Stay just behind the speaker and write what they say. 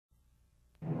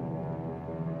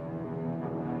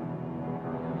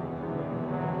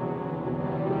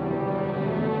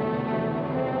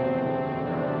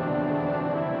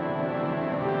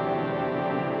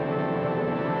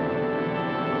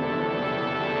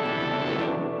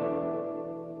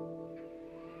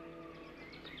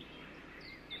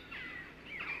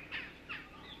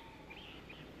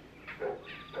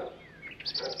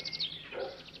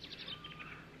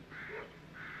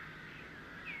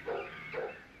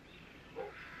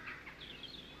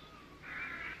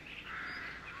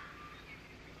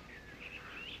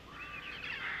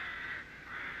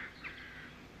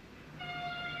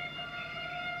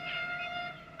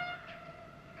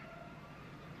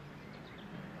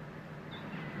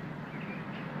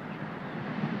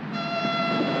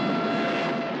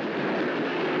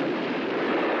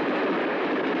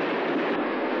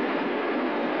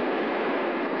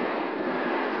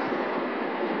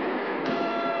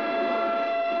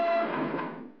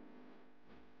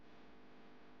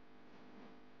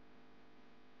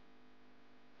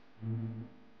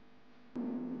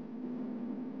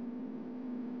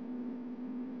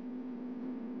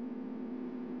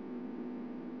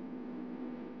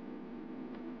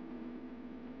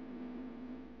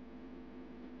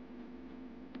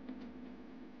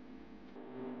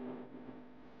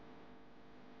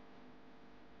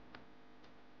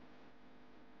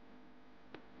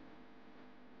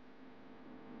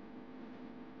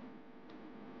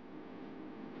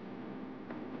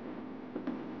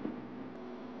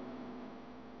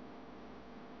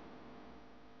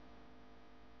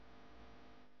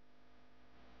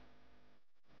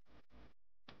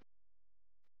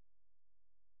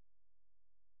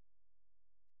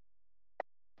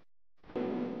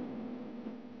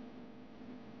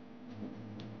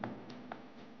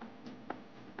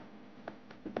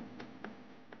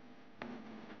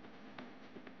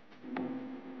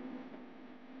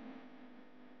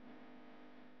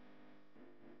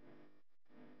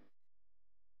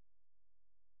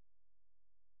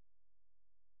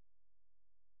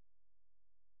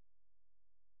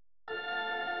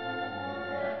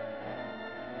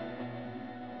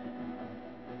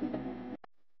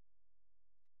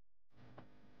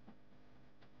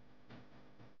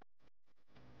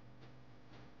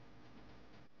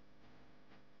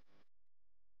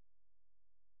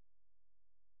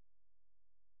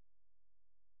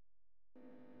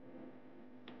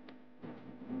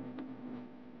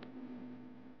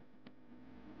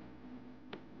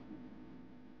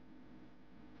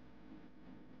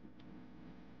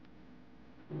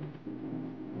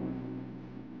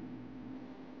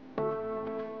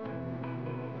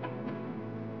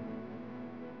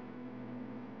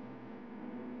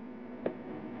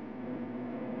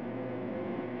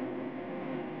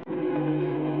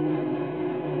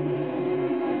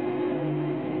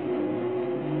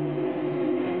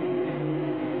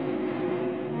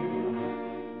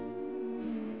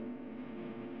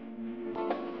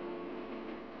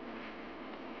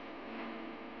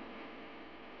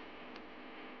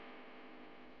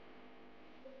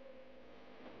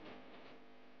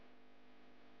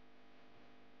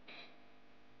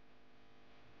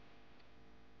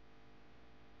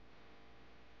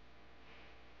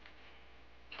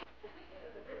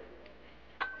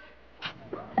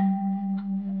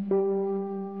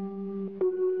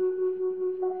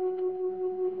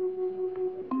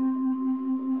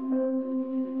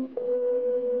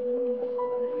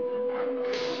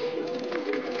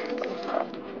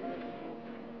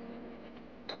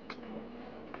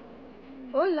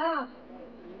Hola.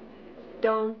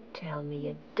 Don't tell me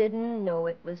you didn't know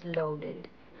it was loaded.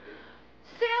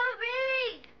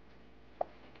 Sylvie!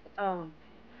 Oh.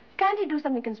 Can't you do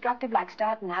something constructive like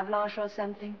start an avalanche or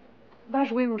something? Va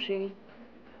jouer, mon chéri.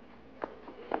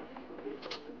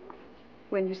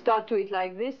 When you start to eat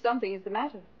like this, something is the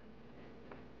matter.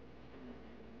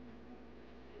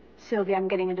 Sylvie, I'm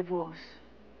getting a divorce.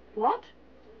 What?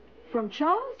 From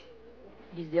Charles?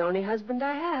 He's the only husband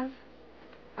I have.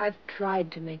 I've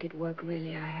tried to make it work,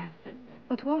 really, I have.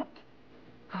 But what?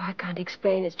 Oh, I can't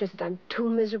explain. It's just that I'm too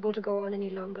miserable to go on any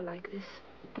longer like this.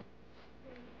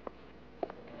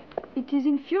 It is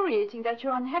infuriating that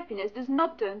your unhappiness does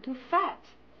not turn to fat.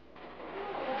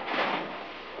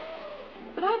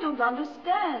 But I don't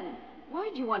understand. Why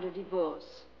do you want a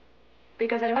divorce?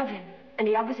 Because I love him, and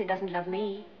he obviously doesn't love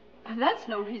me. That's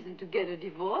no reason to get a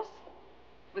divorce.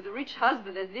 With a rich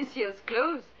husband and this year's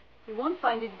clothes, you won't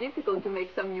find it difficult to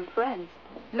make some new friends.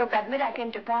 Look, I admit I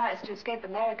came to Paris to escape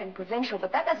American provincial,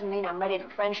 but that doesn't mean I'm ready for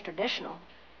French traditional.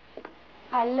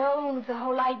 I loathe the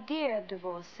whole idea of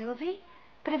divorce, Sylvie.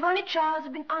 But if only Charles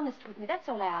had been honest with me, that's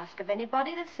all I ask of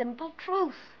anybody, the simple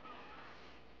truth.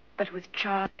 But with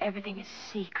Charles, everything is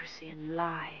secrecy and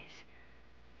lies.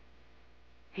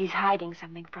 He's hiding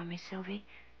something from me, Sylvie.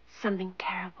 Something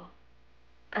terrible.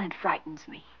 And it frightens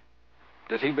me.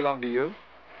 Does he belong to you?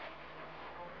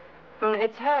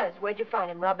 It's hers. Where'd you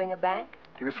find him? Robbing a bank?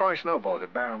 He was throwing snowballs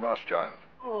at Baron Rothschild.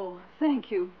 Oh,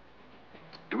 thank you.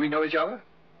 Do we know each other?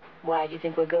 Why do you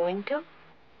think we're going to?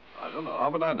 I don't know. How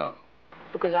would I know?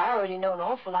 Because I already know an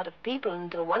awful lot of people, and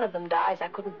until one of them dies, I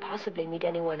couldn't possibly meet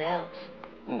anyone else.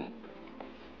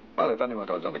 Well, if anyone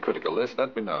goes on the critical list,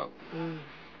 let me know.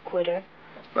 Quitter?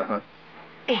 Uh-huh.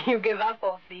 You give up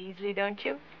awfully easily, don't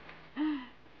you?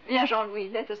 Viens,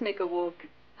 Jean-Louis, let us make a walk.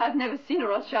 I've never seen a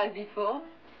Rothschild before.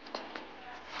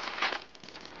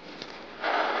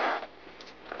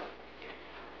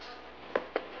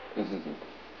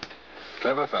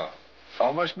 Clever fellow.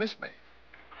 Almost missed me.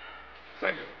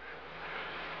 Thank you.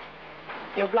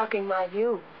 You're blocking my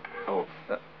view. Oh.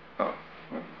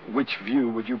 Which view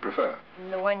would you prefer?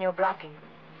 The one you're blocking.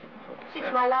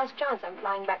 It's my last chance. I'm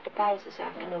flying back to Paris this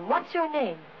afternoon. What's your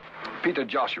name? Peter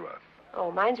Joshua.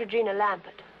 Oh, mine's Regina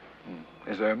Lampert.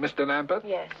 Is there Mr. Lampert?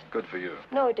 Yes. Good for you.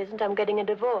 No, it isn't. I'm getting a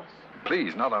divorce.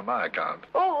 Please, not on my account.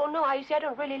 Oh, no, you see, I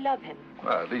don't really love him.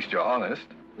 Well, at least you're honest.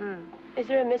 Is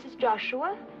there a Mrs.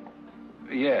 Joshua?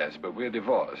 Yes, but we're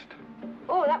divorced.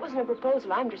 Oh, that wasn't a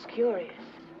proposal. I'm just curious.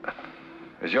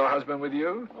 Is your husband with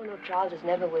you? Oh, no, Charles is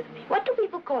never with me. What do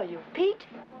people call you? Pete?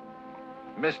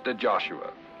 Mr.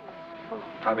 Joshua.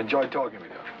 I've enjoyed talking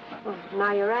with you. Oh,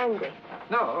 now you're angry.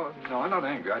 No, I'm not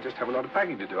angry. I just have a lot of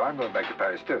packing to do. I'm going back to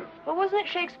Paris, too. Well, wasn't it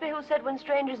Shakespeare who said when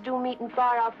strangers do meet in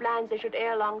far-off lands, they should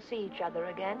ere long see each other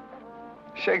again?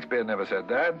 Shakespeare never said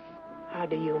that. How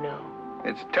do you know?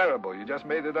 It's terrible. You just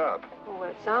made it up. Oh, well,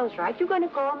 it sounds right. You going to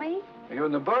call me? Are you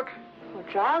in the book? Well,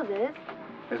 Charles is.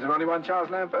 Is there only one Charles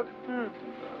Lampert?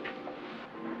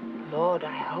 Lord,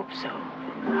 I hope so.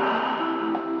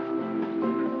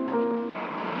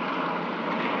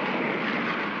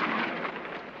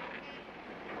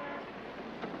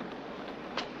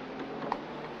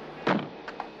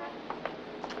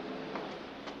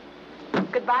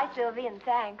 Goodbye, Sylvie, and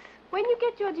thanks. When you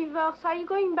get your divorce, are you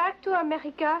going back to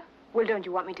America? Well, don't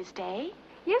you want me to stay?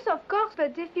 Yes, of course,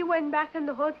 but if you went back and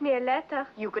wrote me a letter...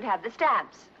 You could have the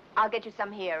stamps. I'll get you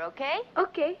some here, okay?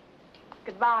 Okay.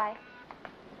 Goodbye.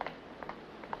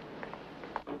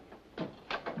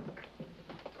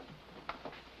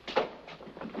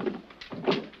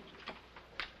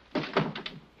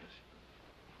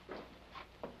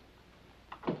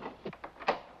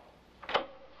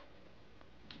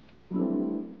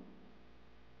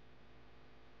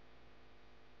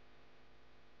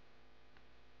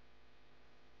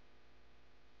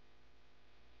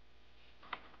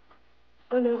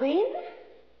 Marin?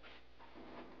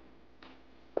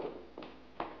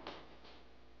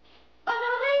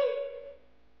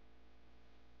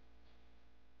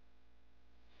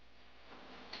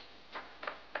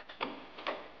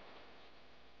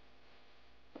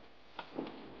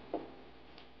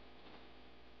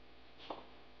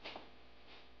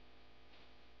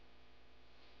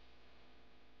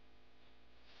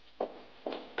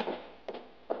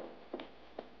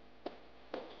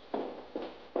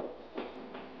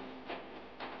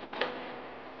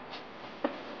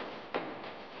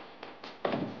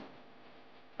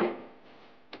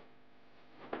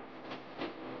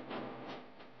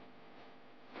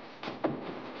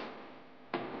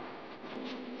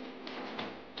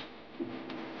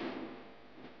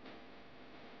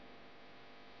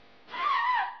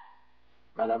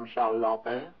 Madame Charles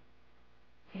Lampert?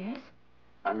 Yes?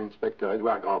 I'm Inspector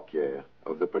Edouard Grandpierre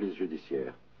of the Police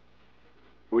Judiciaire.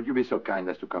 Would you be so kind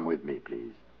as to come with me,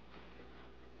 please?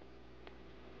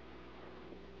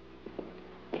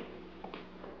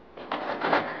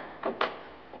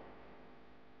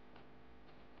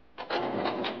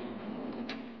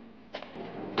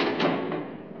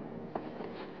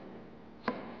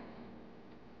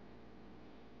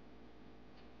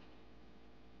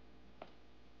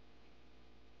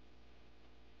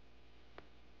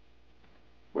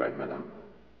 Well, madame.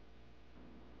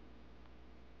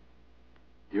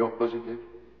 You're positive?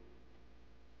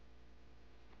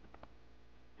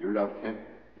 You love him?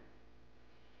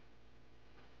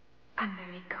 I'm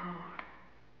very cold.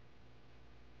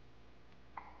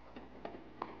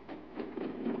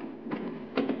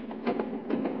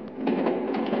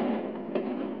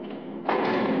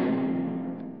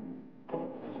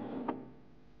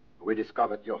 We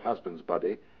discovered your husband's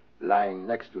body lying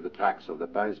next to the tracks of the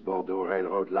Paris-Bordeaux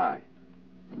railroad line.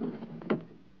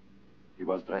 He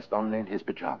was dressed only in his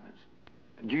pajamas.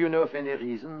 Do you know of any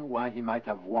reason why he might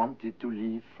have wanted to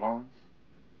leave France?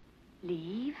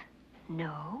 Leave?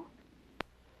 No.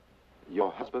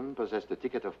 Your husband possessed a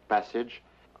ticket of passage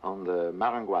on the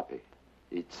Marin.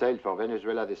 It sailed for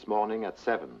Venezuela this morning at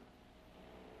 7.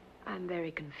 I'm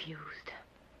very confused.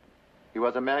 He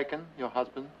was American, your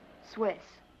husband? Swiss.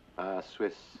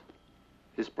 Swiss.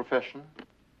 His profession?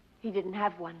 He didn't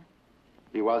have one.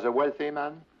 He was a wealthy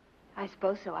man? I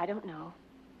suppose so. I don't know.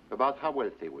 About how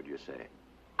wealthy, would you say?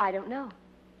 I don't know.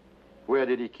 Where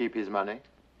did he keep his money?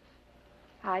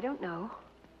 I don't know.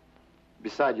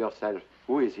 Beside yourself,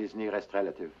 who is his nearest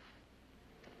relative?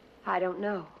 I don't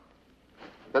know.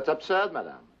 That's absurd,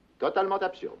 madame. Totalement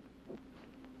absurde.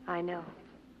 I know.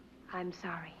 I'm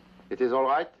sorry. It is all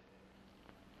right?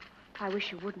 I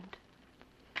wish you wouldn't.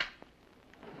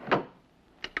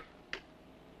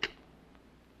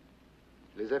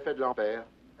 Les effets de Lampert.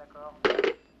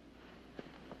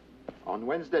 On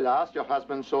Wednesday last, your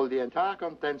husband sold the entire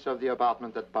contents of the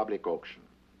apartment at public auction.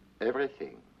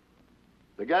 Everything.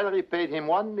 The gallery paid him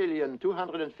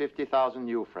 1,250,000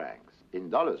 new francs.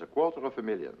 In dollars,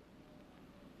 $250,000.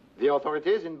 The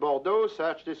authorities in Bordeaux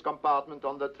searched this compartment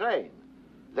on the train.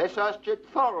 They searched it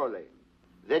thoroughly.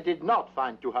 They did not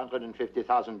find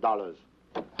 $250,000.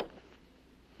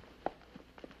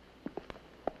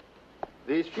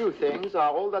 These few things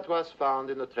are all that was found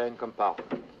in the train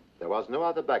compartment. There was no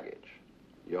other baggage.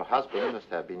 Your husband must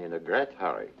have been in a great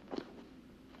hurry.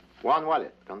 One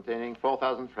wallet containing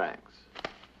 4,000 francs.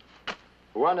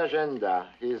 One agenda.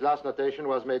 His last notation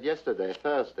was made yesterday,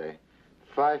 Thursday.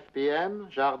 5 p.m.,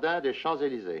 Jardin des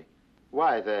Champs-Élysées.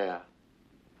 Why there?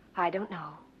 I don't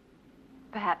know.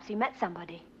 Perhaps he met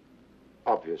somebody.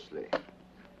 Obviously.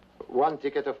 One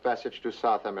ticket of passage to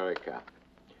South America.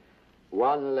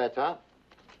 One letter,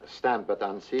 stamped but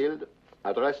unsealed,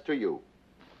 addressed to you.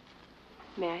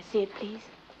 May I see it, please?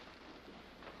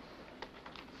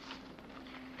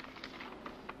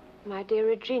 My dear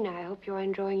Regina, I hope you're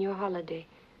enjoying your holiday.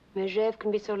 Megève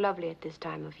can be so lovely at this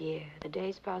time of year. The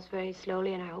days pass very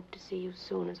slowly, and I hope to see you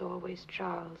soon, as always,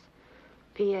 Charles.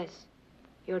 P.S.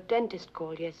 Your dentist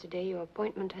called yesterday. Your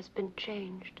appointment has been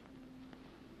changed.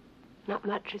 Not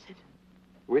much, is it?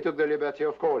 We took the liberty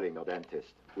of calling your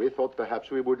dentist. We thought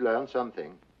perhaps we would learn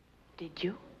something. Did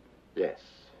you? Yes.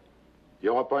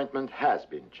 Your appointment has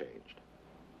been changed.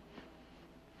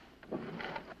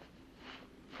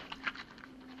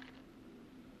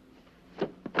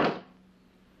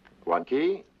 One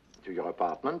key to your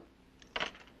apartment.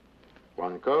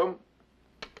 One comb.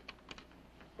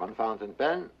 One fountain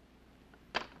pen.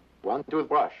 One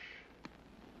toothbrush.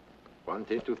 One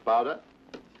tooth powder.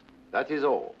 That is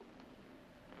all.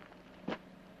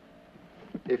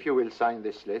 If you will sign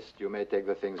this list, you may take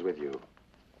the things with you.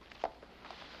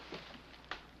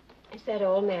 Is that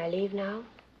all? May I leave now?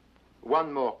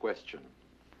 One more question.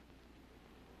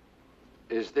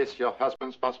 Is this your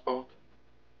husband's passport?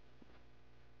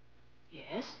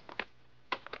 Yes.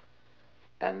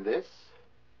 And this?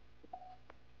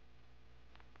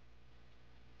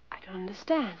 I don't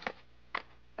understand.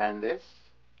 And this?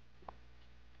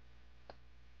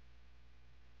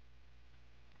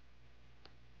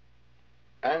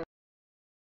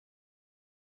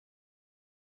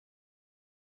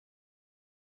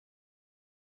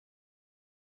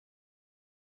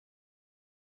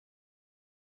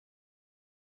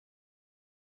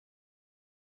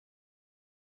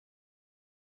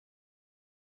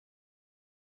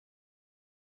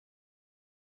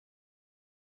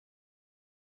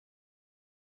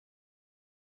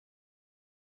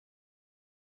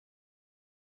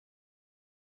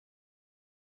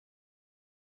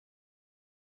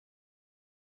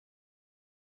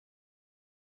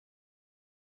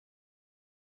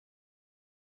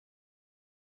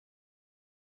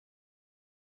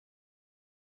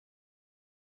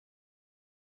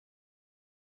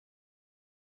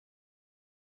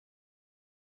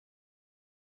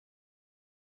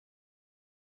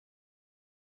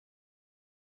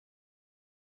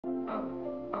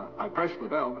 I pressed the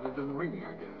bell, but it isn't ringing,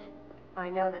 I guess. I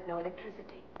know there's no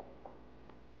electricity.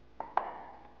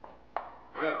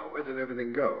 Well, where did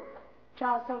everything go?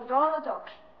 Charles sold it all at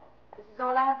auction. This is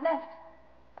all I have left.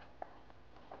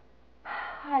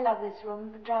 I love this room,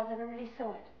 but Charles never really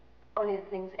saw it. Only the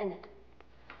things in it.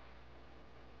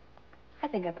 I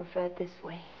think I prefer it this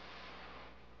way.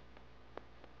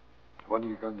 What are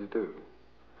you going to do?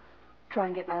 Try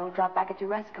and get my old job back at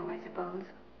Uresco, I suppose.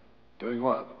 Doing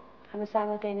what? I'm a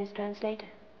simultaneous translator,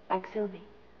 like Sylvie.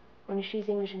 Only she's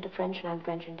English into French and I'm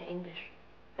French into English.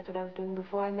 That's what I was doing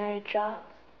before I married Charles.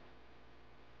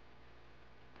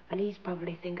 The police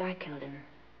probably think I killed him.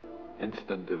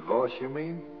 Instant divorce, you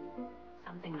mean?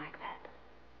 Something like that.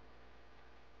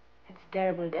 It's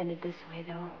terrible it ended this way,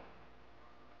 though.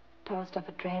 Tossed off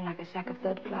a train like a sack of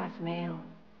third-class mail.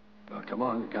 Well, come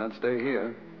on, you can't stay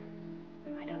here.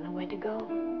 I don't know where to go.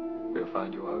 We'll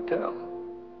find you a hotel.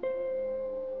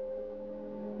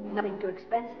 Nothing too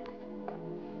expensive.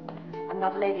 I'm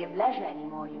not a lady of leisure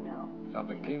anymore, you know.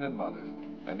 Something clean and modest.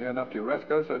 And near enough to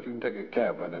Uresco so that you can take a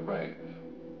cab when it rains.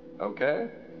 Okay?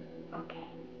 Okay.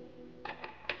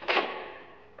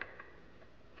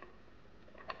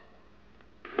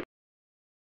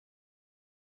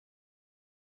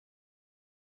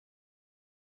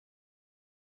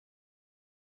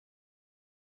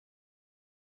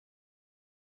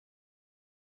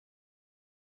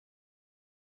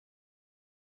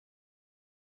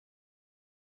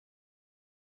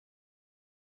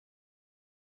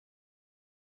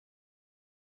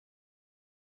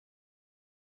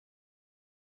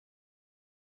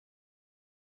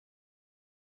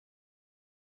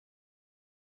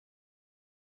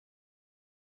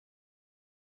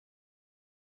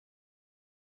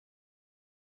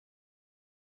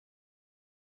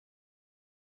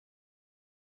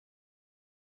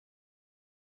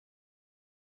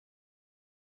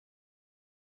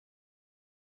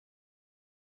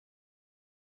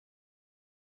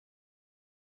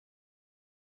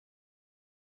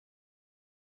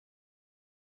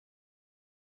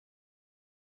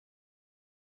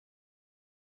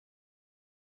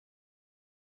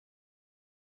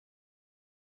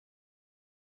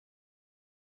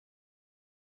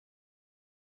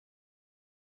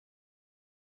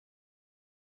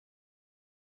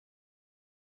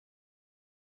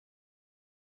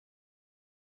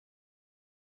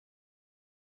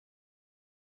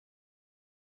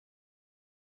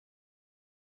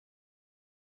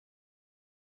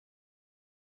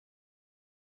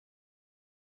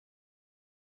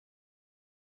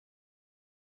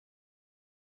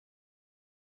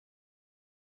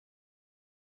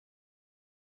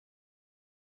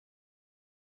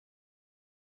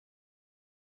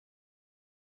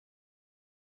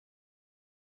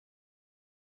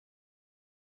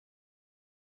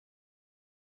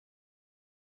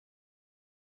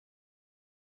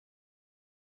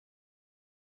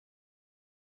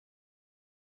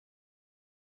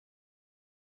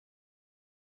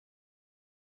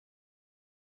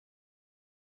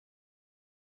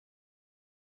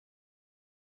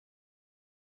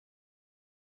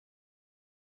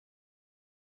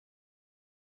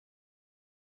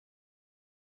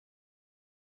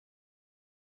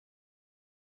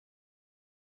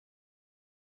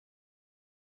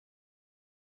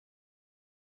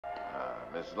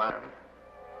 Miss Lamb.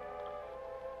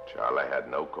 Charlie had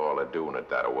no call of doing it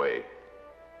that way.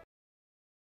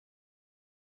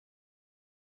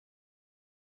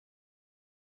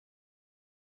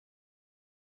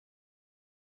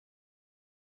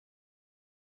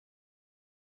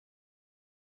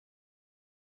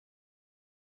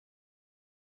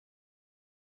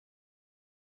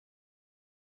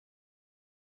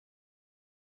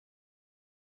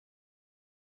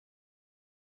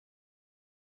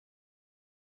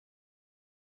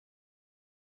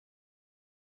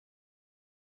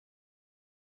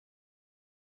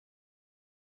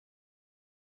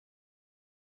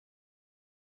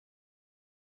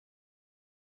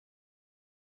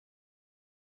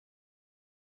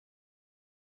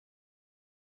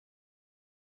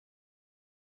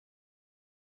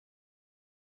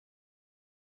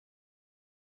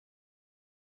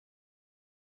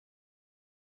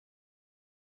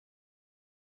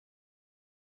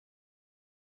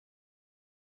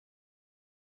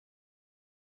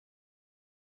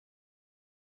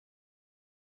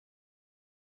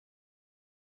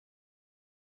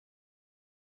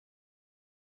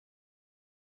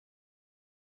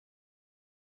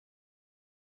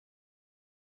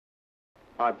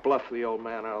 I bluffed the old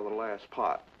man out of the last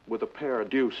pot with a pair of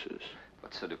deuces.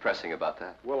 What's so depressing about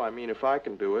that? Well, I mean, if I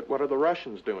can do it, what are the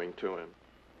Russians doing to him?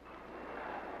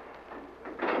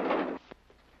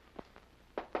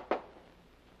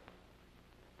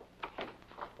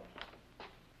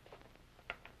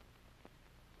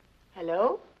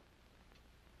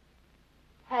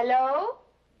 Hello?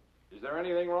 Is there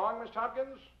anything wrong, Miss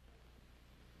Tompkins?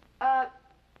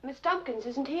 Miss Tompkins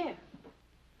isn't here.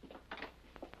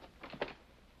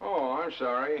 Oh, I'm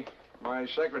sorry. My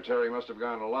secretary must have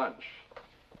gone to lunch.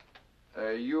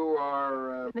 You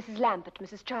are, Mrs. Lampert,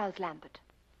 Mrs. Charles Lampert.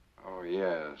 Oh,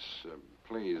 yes.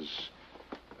 Please,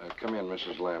 come in,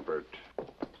 Mrs. Lampert.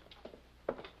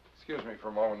 Excuse me for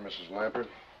a moment, Mrs. Lampert.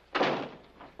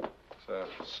 It's a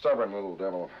stubborn little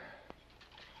devil.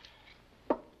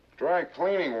 Dry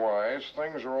cleaning-wise,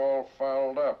 things are all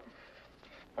fouled up.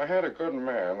 I had a good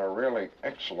man, a really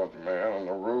excellent man, in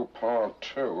the Rue Pont,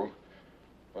 too.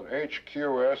 But HQ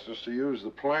asked us to use the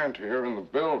plant here in the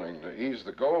building to ease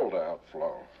the gold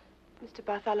outflow. Mr.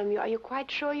 Bartholomew, are you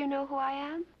quite sure you know who I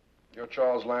am? You're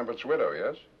Charles Lambert's widow,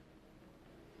 yes?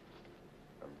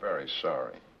 I'm very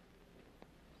sorry.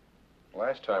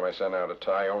 Last time I sent out a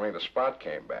tie, only the spot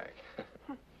came back.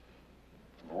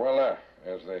 Voila,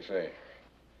 as they say.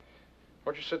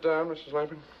 Won't you sit down, Mrs.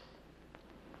 Lampert?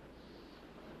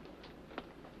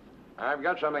 I've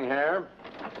got something here.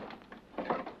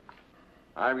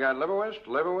 I've got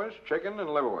liverwurst, chicken, and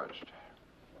liverwurst.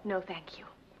 No, thank you.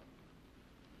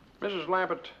 Mrs.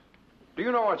 Lampert, do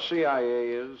you know what CIA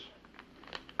is?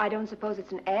 I don't suppose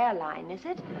it's an airline, is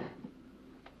it?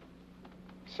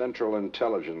 Central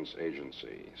Intelligence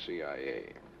Agency,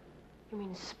 CIA. You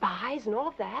mean spies and all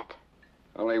of that?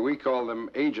 Only we call them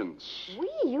agents. We?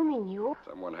 You mean you?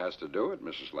 Someone has to do it,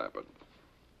 Mrs. Lampert.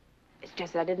 It's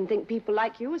just that I didn't think people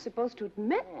like you were supposed to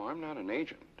admit. Oh, I'm not an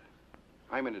agent.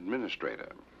 I'm an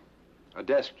administrator, a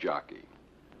desk jockey,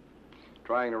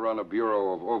 trying to run a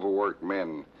bureau of overworked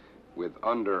men with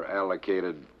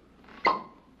under-allocated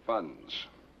funds.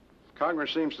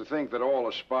 Congress seems to think that all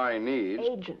a spy needs...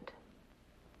 Agent.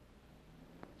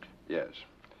 Yes.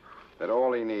 That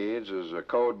all he needs is a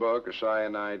code book, a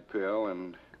cyanide pill,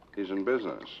 and he's in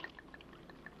business.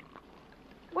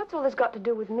 What's all this got to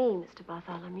do with me, Mr.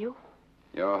 Bartholomew?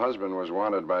 Your husband was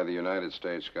wanted by the United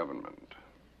States government.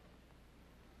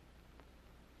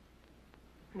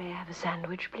 May I have a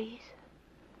sandwich, please?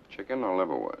 Chicken or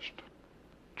liverwurst?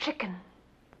 Chicken.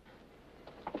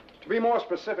 To be more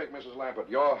specific, Mrs. Lampert,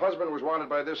 your husband was wanted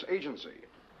by this agency.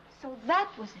 So that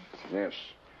was it. Yes.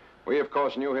 We, of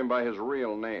course, knew him by his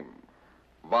real name.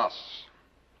 Voss.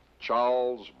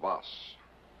 Charles Voss.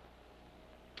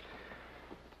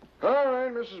 All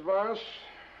right, Mrs. Voss.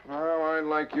 Now, I'd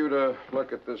like you to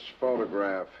look at this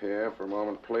photograph here for a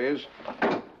moment, please.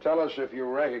 Tell us if you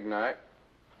recognize...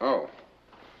 Oh.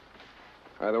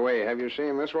 By the way, have you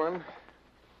seen this one?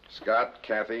 Scott,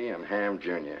 Kathy, and Ham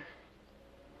Jr.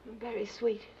 Very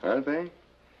sweet. Aren't they?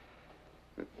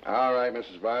 All right,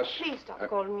 Mrs. Voss. Please stop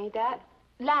calling me that.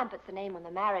 Lampert's the name on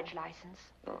the marriage license.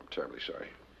 Oh, I'm terribly sorry.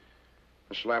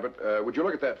 Mr. Lampert, would you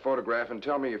look at that photograph and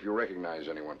tell me if you recognize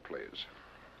anyone, please?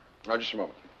 Now, just a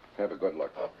moment. Have a good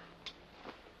look.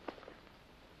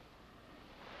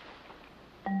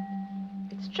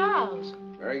 It's Charles.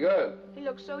 Very good. He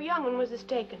looks so young. When was this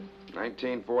taken?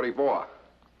 1944.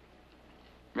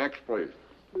 Next, please.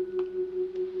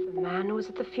 The man who was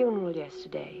at the funeral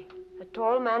yesterday. A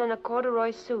tall man in a corduroy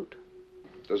suit.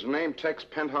 Does the name Tex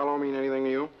Penthollow mean anything to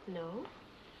you? No.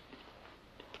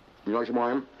 You like some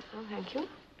wine? Oh, thank you.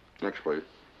 Next, please.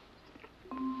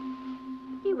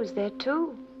 He was there,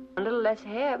 too. A little less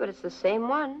hair, but it's the same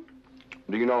one.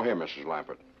 Do you know him, Mrs.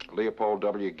 Lampert? Leopold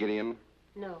W. Gideon?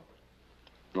 No.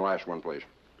 The last one, please.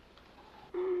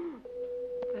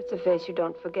 That's a face you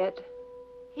don't forget.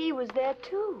 He was there,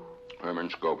 too. Herman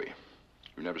Scobie.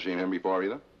 You've never seen him before,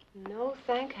 either? No,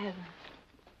 thank heaven.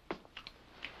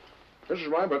 Mrs.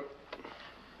 Lampert,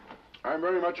 I'm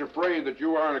very much afraid that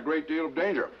you are in a great deal of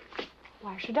danger.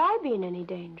 Why should I be in any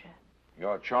danger?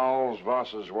 You're Charles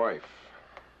Voss's wife.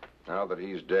 Now that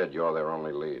he's dead, you're their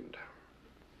only lead.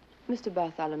 Mr.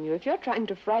 Bartholomew, if you're trying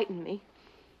to frighten me,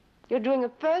 you're doing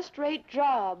a first-rate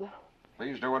job.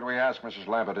 Please do what we ask, Mrs.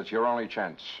 Lampert. It's your only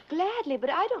chance. Gladly, but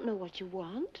I don't know what you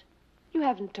want. You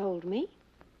haven't told me.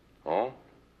 Oh?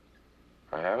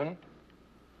 I haven't?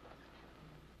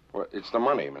 Well, it's the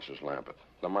money, Mrs. Lampert.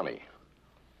 The money.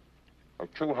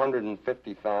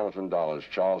 $250,000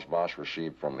 Charles Voss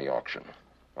received from the auction.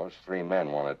 Those three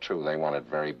men wanted too. They want it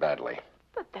very badly.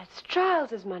 But that's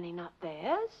Charles's money, not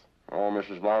theirs. Oh,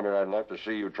 Mrs. Lampert, I'd love to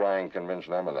see you try and convince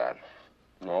them of that.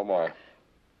 Oh, boy.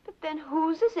 But then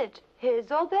whose is it?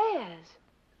 His or theirs?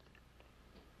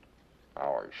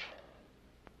 Ours.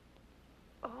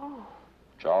 Oh.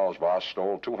 Charles Voss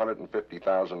stole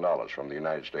 $250,000 from the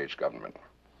United States government.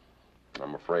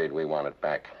 I'm afraid we want it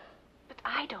back. But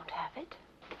I don't have it.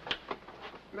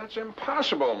 That's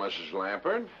impossible, Mrs.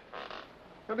 Lampert.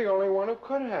 You're the only one who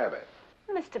could have it.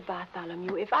 Mr.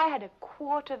 Bartholomew, if I had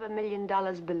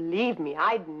 $250,000, believe me,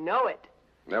 I'd know it.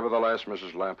 Nevertheless,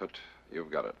 Mrs. Lampert,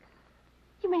 you've got it.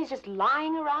 You mean he's just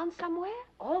lying around somewhere?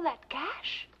 All that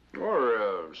cash? Or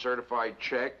a certified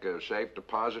check, a safe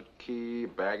deposit key,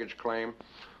 baggage claim.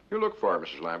 You look for it,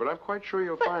 Mrs. Lambert. I'm quite sure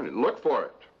you'll find it. Look for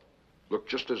it. Look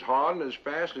just as hard and as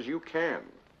fast as you can.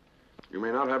 You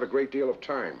may not have a great deal of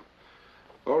time.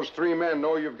 Those three men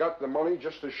know you've got the money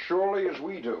just as surely as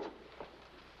we do.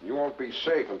 You won't be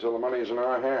safe until the money's in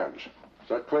our hands. Is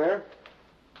that clear?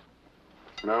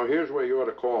 Now, here's where you ought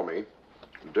to call me,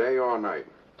 day or night.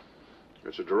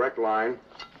 It's a direct line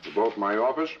to both my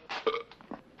office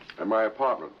and my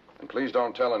apartment. And please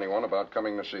don't tell anyone about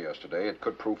coming to see us today. It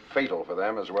could prove fatal for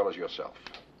them as well as yourself.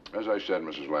 As I said,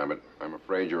 Mrs. Lambert, I'm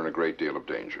afraid you're in a great deal of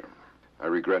danger. I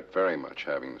regret very much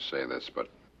having to say this, but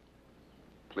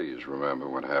please remember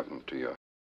what happened to you.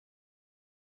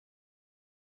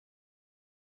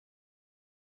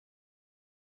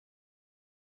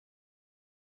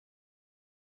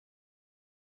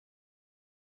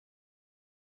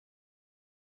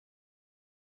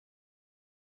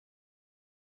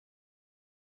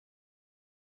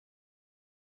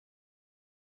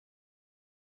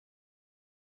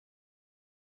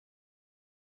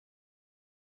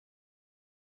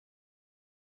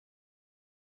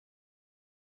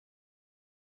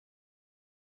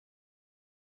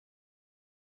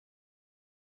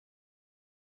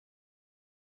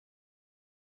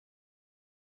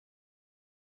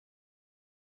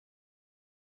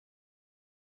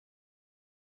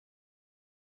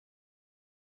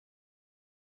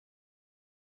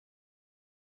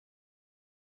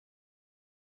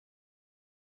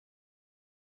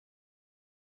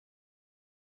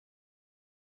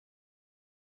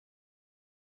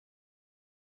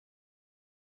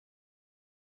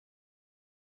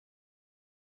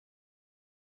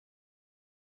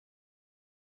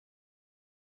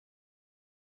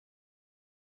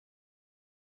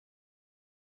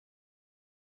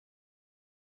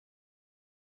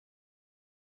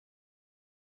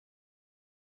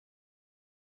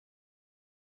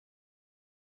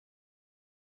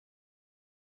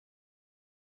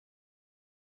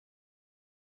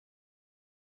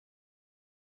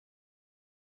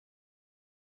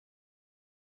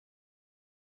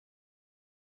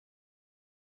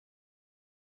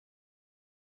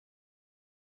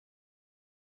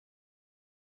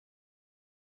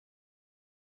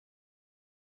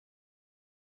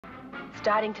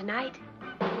 Starting tonight?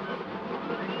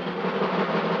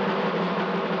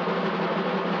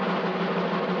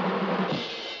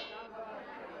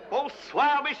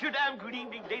 Bonsoir, messieurs, dames. Good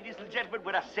evening, ladies and gentlemen.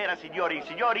 Buonasera, signori,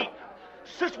 signori.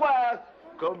 Ce soir,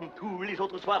 comme tous les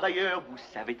autres soirs d'ailleurs, vous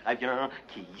savez très bien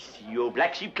qu'ici au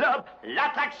Black Sheep Club,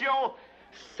 l'attraction,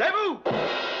 c'est vous.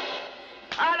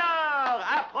 Alors,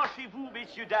 approchez-vous,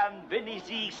 messieurs, dames.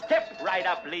 Venez-y. Step right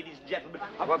up, ladies and gentlemen.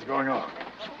 What's going on?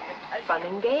 Fun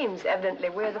and games. Evidently,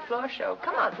 we're the floor show.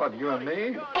 Come on. What, you and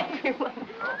me? Everyone.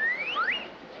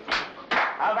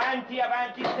 Avanti,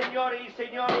 avanti, signori,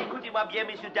 signori. Écoutez-moi bien,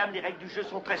 messieurs, dames, les règles du jeu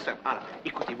sont très simples. Alors,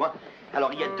 écoutez-moi.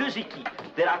 Alors, il y a deux équipes.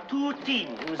 There are two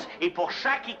teams. Et pour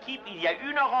chaque équipe, il y a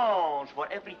une orange. For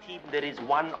every team, there is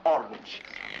one orange.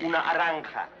 Una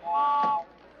aranja.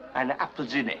 Un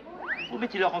appelsiné. Vous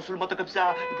mettez l'orange sur le menton comme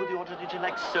ça. You put the orange on it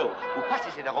like so. Vous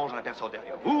passez cette orange à la personne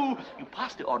derrière vous. You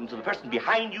pass the orange to the person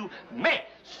behind you. Mais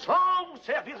sans vous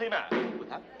servir les mains.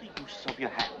 Without the use of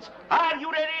your hands. Are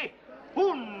you ready?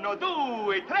 1,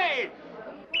 2, 3.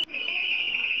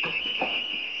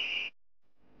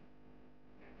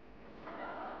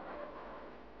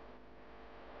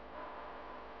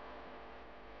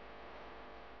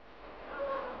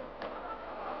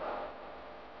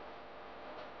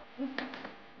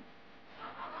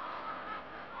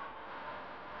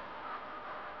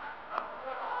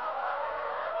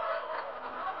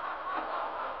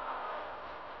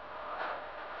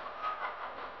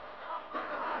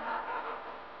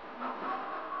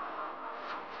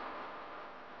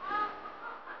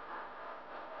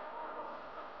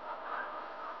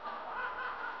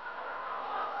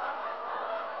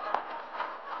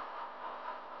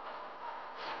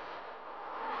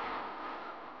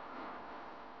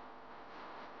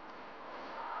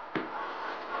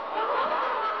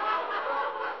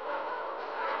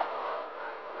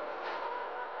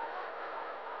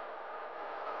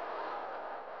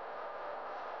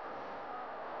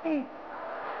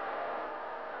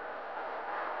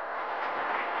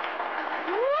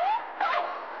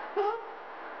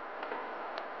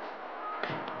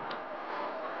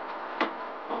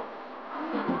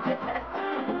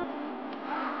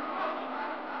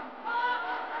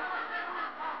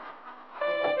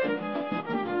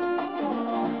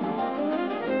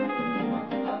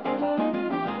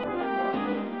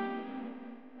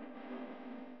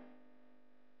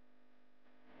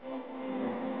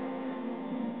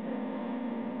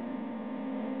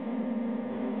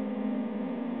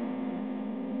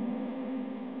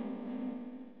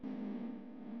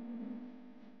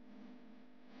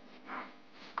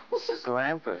 Mrs.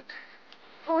 Lampert.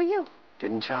 Who are you?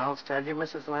 Didn't Charles tell you,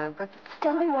 Mrs. Lampert?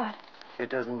 Tell me what? It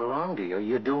doesn't belong to you.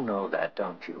 You do know that,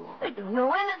 don't you? I don't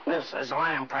know anything. Mrs.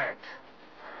 Lampert.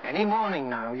 Any morning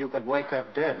now, you could wake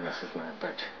up dead, Mrs.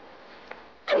 Lampert.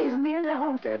 Leave me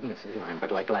alone. Dead, Mrs. Lampert,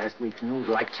 like last week's news,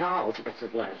 like Charles, Mrs.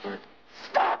 Lampert.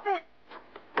 Stop it.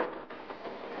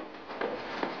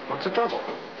 What's the trouble?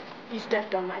 He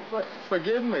stepped on my foot.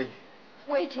 Forgive me.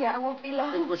 Wait here, I won't be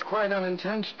long. It was quite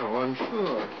unintentional, I'm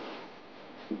sure.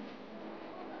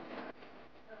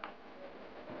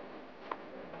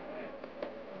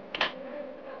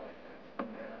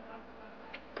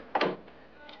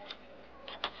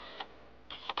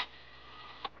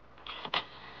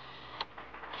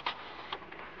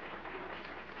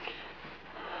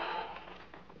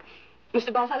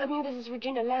 Mr. Bartholomew, this is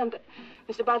Regina Lampert.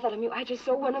 Mr. Bartholomew, I just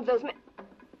saw one of those men.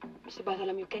 Mr.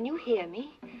 Bartholomew, can you hear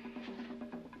me?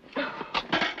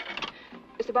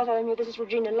 Mr. Bartholomew, this is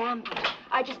Regina Lampert.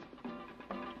 I just...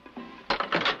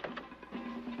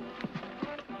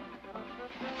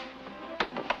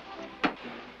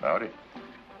 Howdy.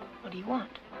 What do you want?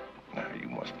 Now, you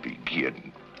must be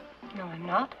kidding. No, I'm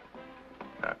not.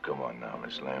 Now, come on now,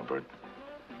 Miss Lampert.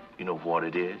 You know what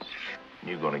it is?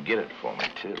 You're gonna get it for me,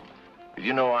 too.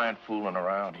 You know I ain't fooling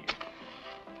around here.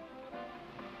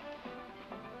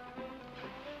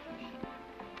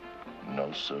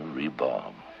 No, sirree,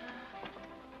 Bob.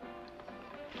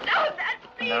 No,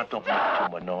 that's me. Now, don't make too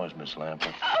much noise, Miss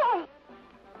Lampert. Oh.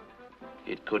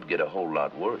 It could get a whole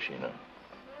lot worse, you know.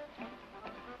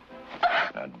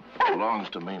 Now, it belongs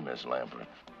to me, Miss Lampert.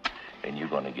 And you're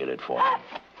gonna get it for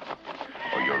me.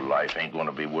 Or your life ain't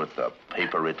gonna be worth the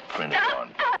paper it's printed on.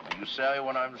 Do you say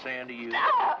what I'm saying to you?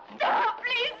 Stop! Stop!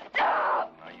 Please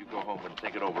stop! Now, you go home and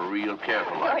think it over real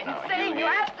careful You're right now. insane. You're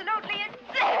absolutely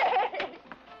insane.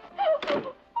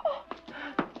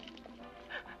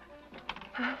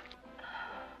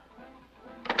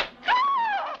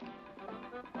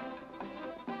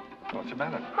 What's the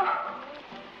matter?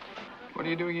 What are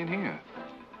you doing in here?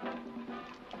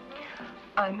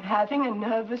 I'm having a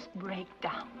nervous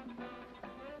breakdown.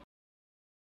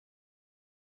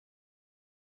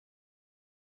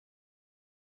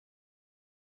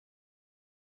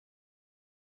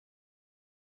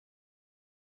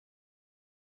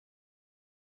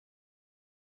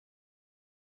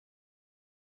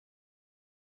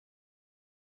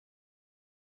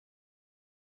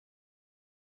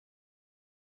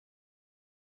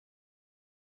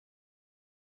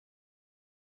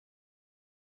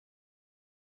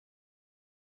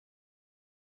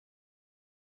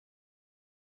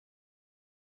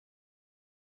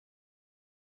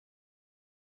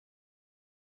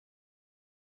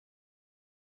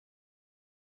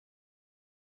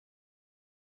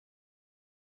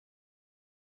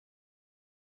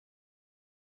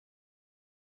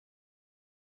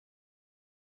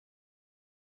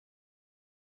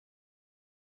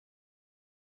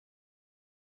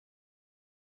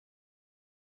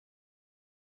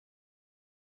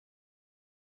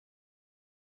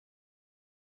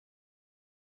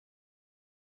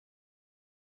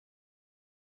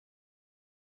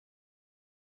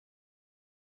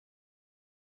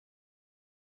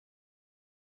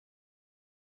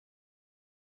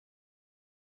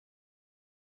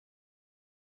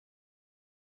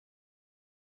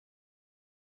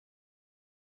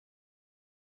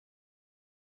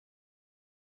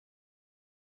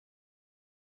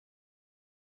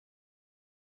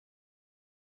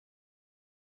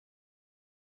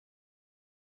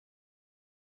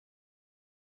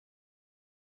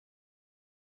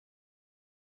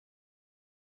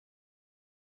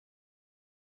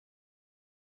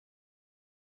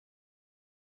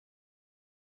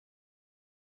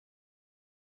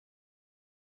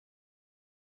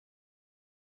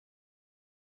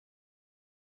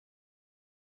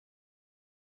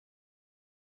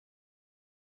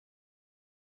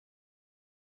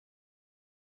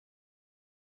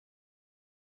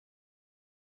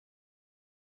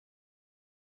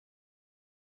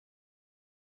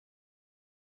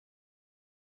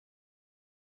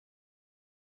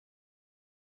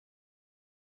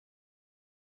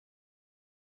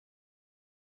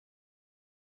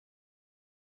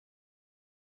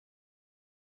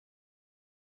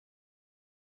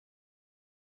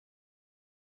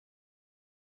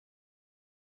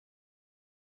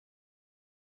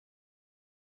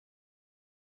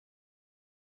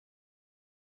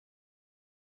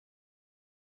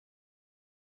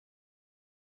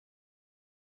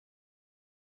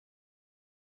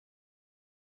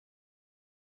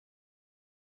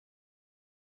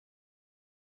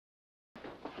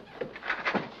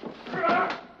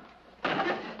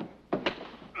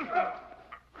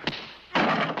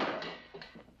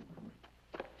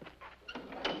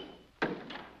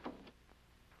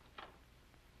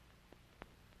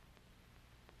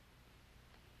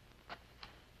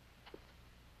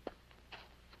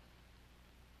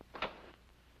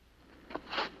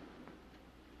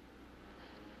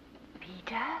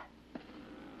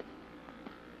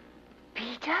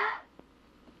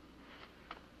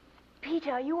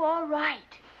 Peter, are you all right?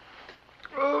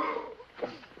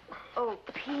 Oh,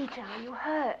 Peter, are you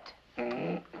hurt?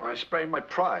 I sprained my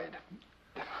pride.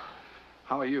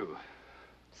 How are you?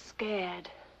 Scared.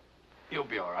 You'll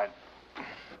be all right.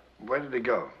 Where did he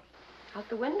go? Out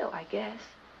the window, I guess.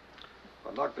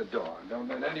 Well, lock the door. Don't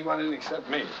let anyone in except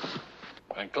me.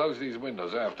 And close these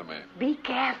windows after me. Be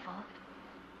careful.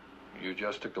 You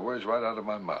just took the words right out of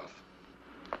my mouth.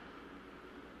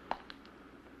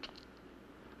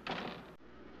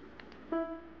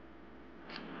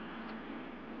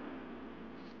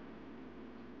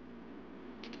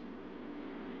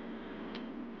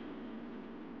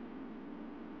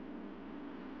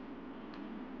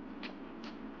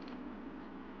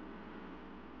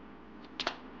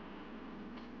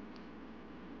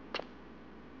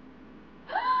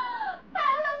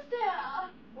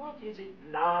 Is it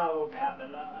now,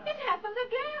 Pamela? It happened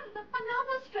again.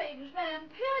 Another strange man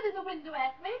peered in the window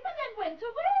at me, but then went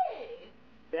away.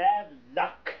 Bad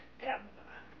luck, Pamela.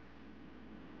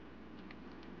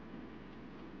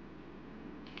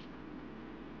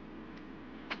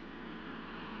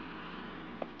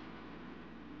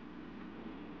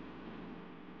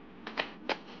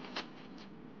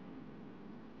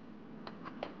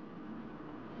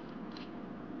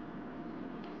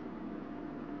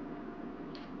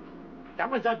 That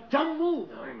was a dumb move.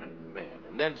 I'm a man,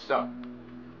 and then some.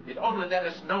 You'd only let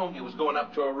us know you was going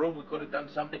up to a room. We could have done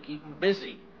something to keep him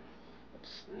busy. But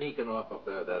sneaking off up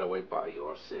there that way by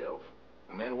yourself.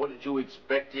 And then what did you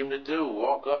expect him to do?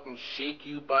 Walk up and shake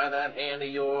you by that hand of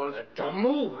yours? A dumb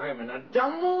move, Herman, a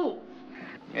dumb move.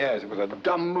 Yes, it was a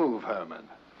dumb move, Herman.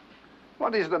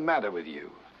 What is the matter with you?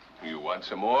 You want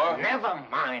some more? Never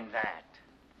mind that.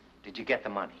 Did you get the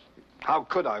money? How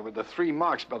could I with the 3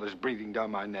 Marx brothers breathing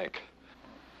down my neck?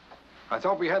 I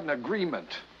thought we had an agreement.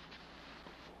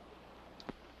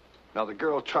 Now, the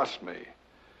girl trusts me.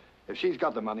 If she's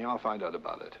got the money, I'll find out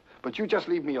about it. But you just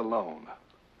leave me alone.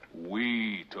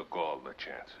 We took all the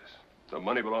chances. The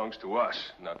money belongs to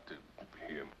us, not to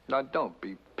him. Now, don't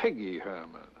be piggy,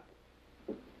 Herman.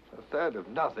 A third of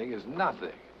nothing is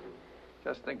nothing.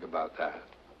 Just think about that.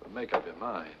 But make up your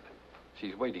mind.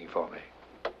 She's waiting for me.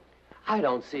 I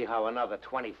don't see how another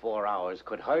 24 hours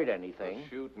could hurt anything.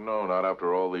 Shoot, no, not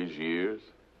after all these years.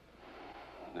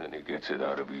 Then he gets it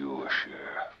out of your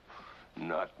share,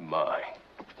 not mine.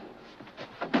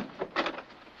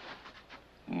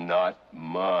 Not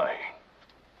mine.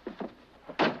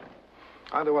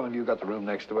 Either one of you got the room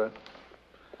next to her?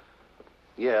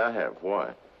 Yeah, I have.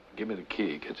 Why? Give me the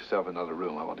key. Get yourself another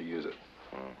room. I want to use it.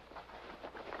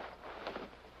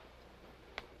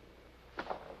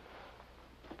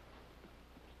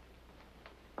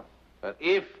 But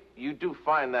if you do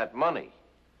find that money,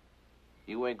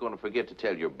 you ain't gonna forget to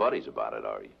tell your buddies about it,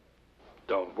 are you?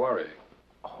 Don't worry.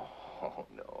 Oh,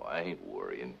 no, I ain't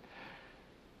worrying.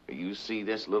 You see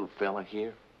this little fella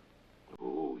here?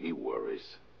 Oh, he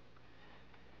worries.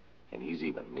 And he's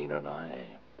even meaner than I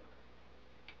am.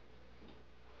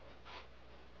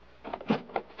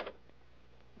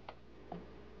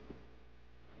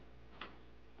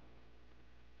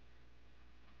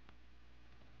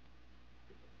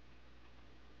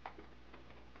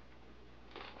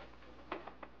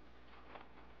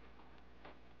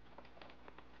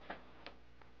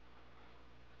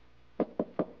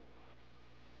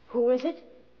 Who is it?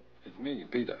 It's me,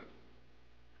 Peter.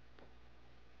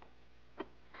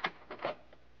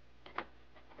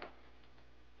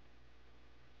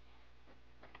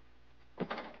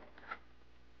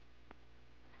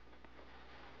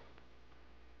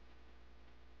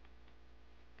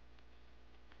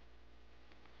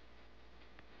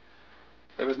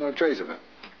 There was no trace of him.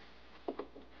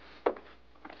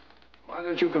 Why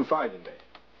don't you confide in me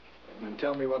and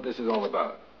tell me what this is all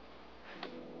about?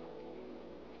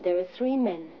 There are 3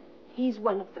 men. He's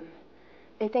one of them.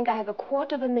 They think I have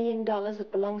 $250,000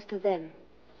 that belongs to them.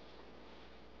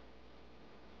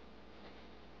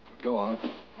 Go on.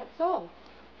 That's all.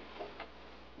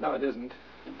 No, it isn't.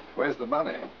 Where's the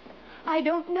money? I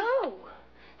don't know.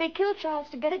 They killed Charles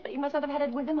to get it, but he must not have had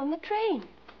it with him on the train.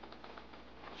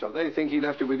 So they think he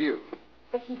left it with you?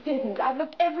 But he didn't. I've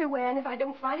looked everywhere, and if I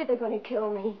don't find it, they're going to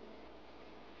kill me.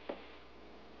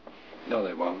 No,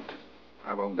 they won't.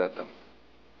 I won't let them.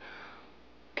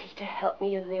 Peter, help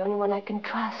me. You're the only one I can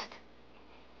trust.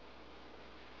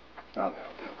 I'll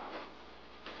help you.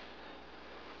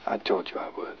 I told you I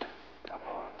would. Come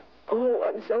on. Oh,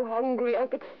 I'm so hungry I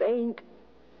could faint.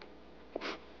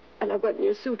 And I've gotten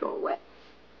your suit all wet.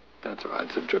 That's all right.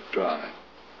 It's a drip dry.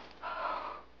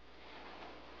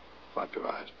 Wipe your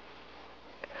eyes.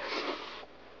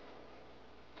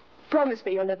 Promise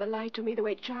me you'll never lie to me the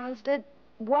way Charles did.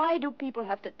 Why do people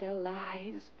have to tell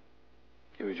lies?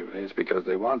 Usually it's because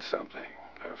they want something.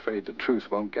 They're afraid the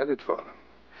truth won't get it for them.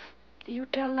 Do you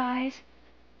tell lies?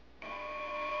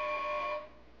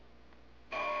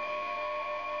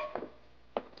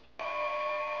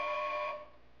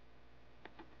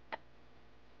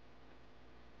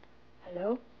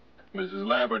 Hello? Mrs.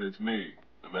 Lampert, it's me.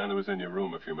 The man who was in your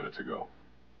room a few minutes ago.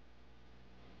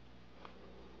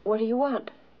 What do you want?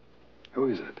 Who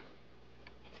is it?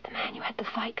 It's the man you had the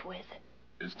fight with.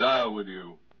 Is Dyle with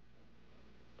you?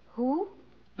 Who?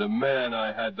 The man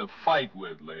I had the fight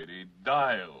with, lady.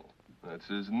 Dyle. That's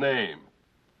his name.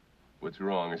 What's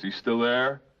wrong? Is he still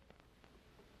there?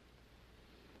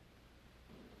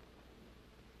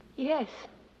 Yes.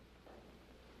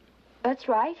 That's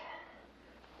right.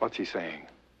 What's he saying?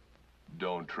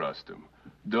 Don't trust him.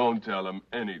 Don't tell him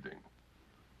anything.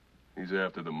 He's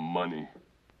after the money.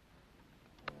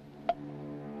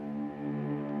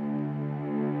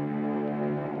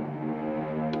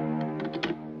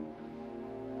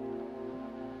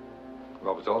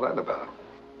 What was all that about?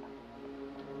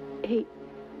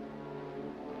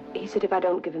 He said if I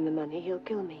don't give him the money, he'll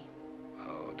kill me.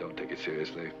 Oh, don't take it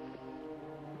seriously.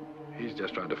 He's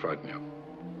just trying to frighten you.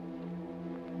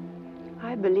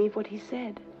 I believe what he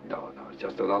said. No, it's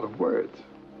just a lot of words.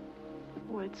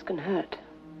 Words can hurt.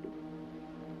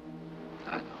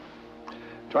 I know.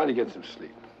 Try to get some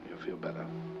sleep. You'll feel better.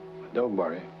 Don't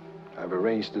worry. I've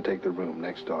arranged to take the room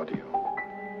next door to you.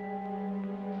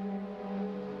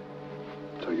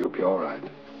 So you'll be all right.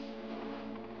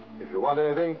 If you want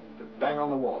anything, just bang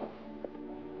on the wall.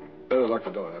 Better lock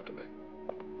the door after me.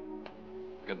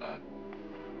 Good night.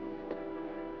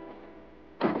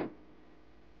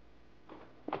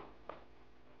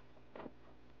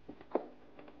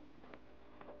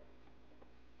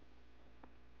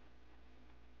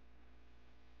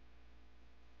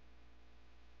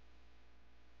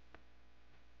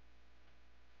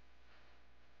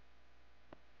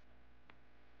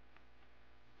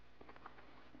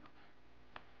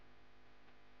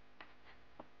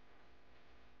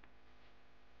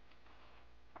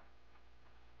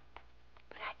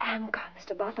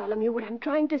 Mr. Bartholomew, what I'm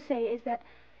trying to say is that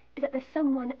there's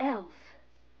someone else.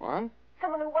 What?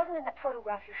 Someone who wasn't in that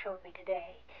photograph you showed me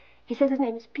today. He says his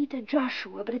name is Peter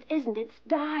Joshua, but it isn't. It's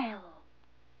Dyle.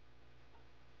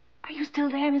 Are you still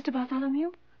there, Mr.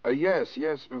 Bartholomew? Yes,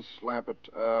 Miss Lampert.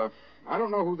 I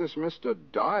don't know who this Mr.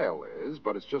 Dyle is,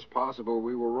 but it's just possible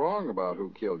we were wrong about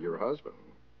who killed your husband.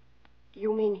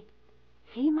 You mean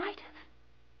he might have?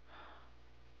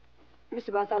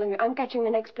 Mr. Bartholomew, I'm catching the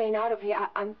next plane out of here.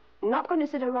 I'm not going to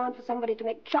sit around for somebody to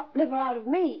make chopped liver out of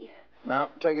me. Now,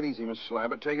 take it easy, Miss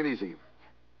Lampert. Take it easy.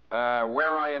 Where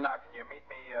are you now? Can you meet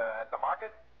me at the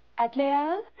market? At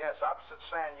Leal? Yes, opposite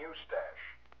San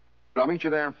Eustache. I'll meet you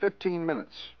there in 15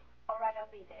 minutes. All right, I'll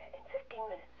be there in 15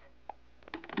 minutes.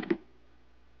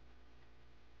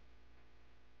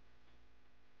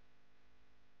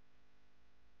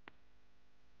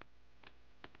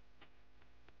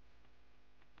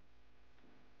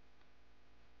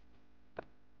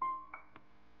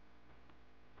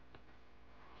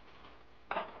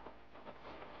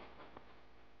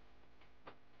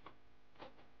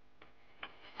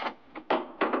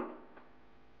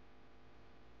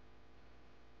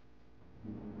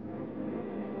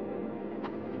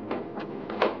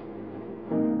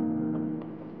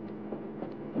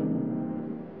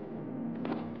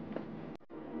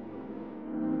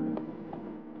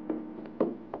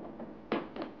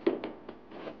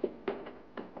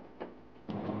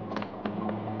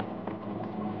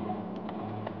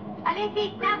 Allez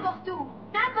vite, n'importe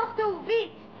où,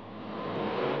 vite.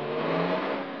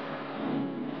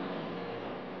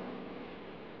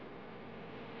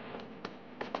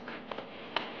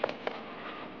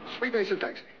 Sweet Ace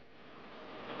taxi.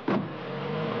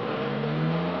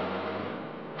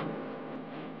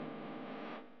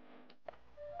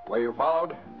 Were you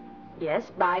followed? Yes,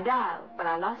 by Dyle, but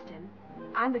I lost him.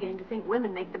 I'm beginning to think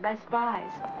women make the best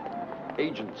spies.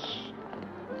 Agents.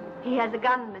 He has a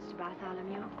gun, Mr.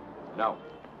 Bartholomew. No.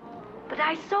 But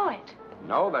I saw it.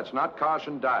 No, that's not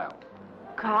Carson Dyle.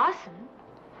 Carson?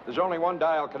 There's only one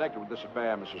Dyle connected with this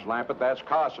affair, Mrs. Lampert. That's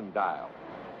Carson Dyle.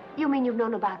 You mean you've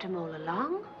known about him all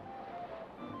along?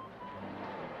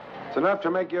 It's enough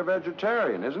to make you a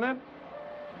vegetarian, isn't it?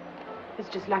 It's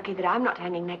just lucky that I'm not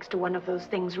hanging next to one of those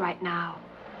things right now.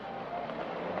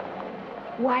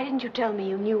 Why didn't you tell me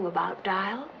you knew about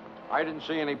Dyle? I didn't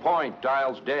see any point.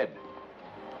 Dyle's dead.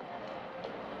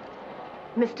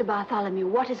 Mr. Bartholomew,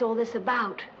 what is all this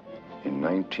about? In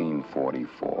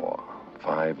 1944,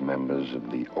 5 members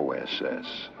of the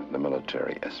OSS, the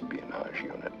Military Espionage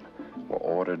Unit, were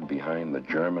ordered behind the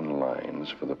German lines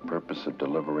for the purpose of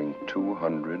delivering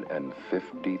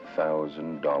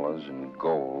 $250,000 in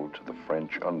gold to the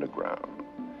French underground.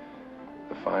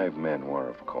 The 5 men were,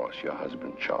 of course, your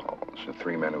husband, Charles, the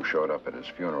 3 men who showed up at his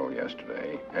funeral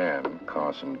yesterday, and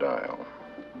Carson Dyle.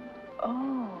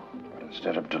 Oh. But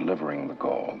instead of delivering the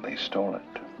gold, they stole it.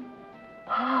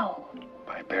 How?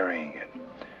 By burying it,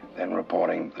 then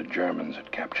reporting the Germans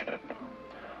had captured it.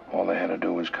 All they had to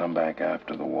do was come back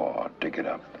after the war, dig it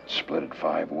up, and split it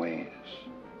 5 ways.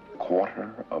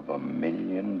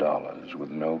 $250,000 with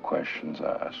no questions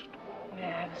asked. May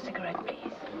I have a cigarette,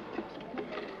 please?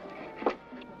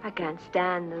 I can't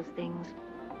stand those things.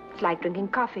 It's like drinking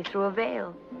coffee through a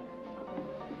veil.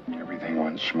 Everything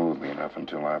went smoothly enough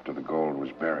until after the gold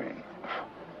was buried.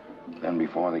 Then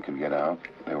before they could get out,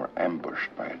 they were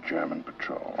ambushed by a German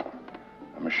patrol.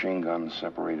 A machine gun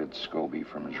separated Scobie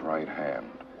from his right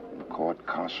hand and caught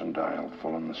Carson Dyle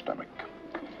full in the stomach.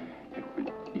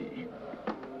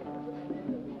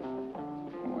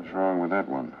 What's wrong with that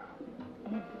one?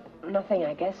 Nothing,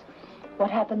 I guess. What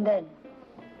happened then?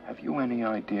 Have you any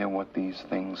idea what these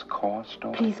things cost?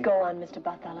 Please go on, Mr.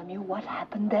 Bartholomew. What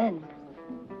happened then?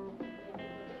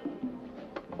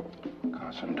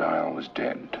 Carson Dyle was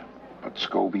dead, but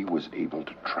Scobie was able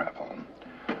to travel.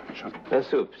 So... La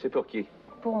soupe, c'est pour qui?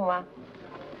 Pour moi.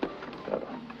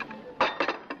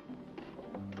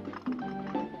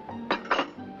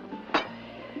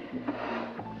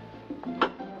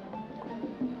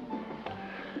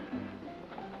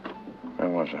 Where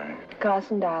was I?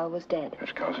 Carson Dyle was dead.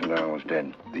 Yes, Carson Dyle was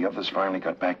dead. The others finally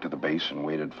got back to the base and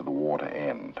waited for the war to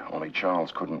end. Only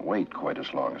Charles couldn't wait quite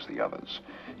as long as the others.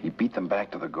 He beat them back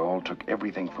to the goal, took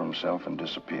everything for himself, and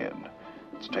disappeared.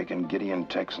 It's taken Gideon,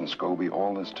 Tex, and Scobie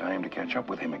all this time to catch up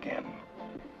with him again.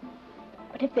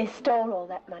 But if they stole all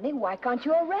that money, why can't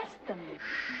you arrest them?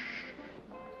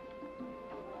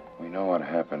 We know what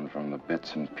happened from the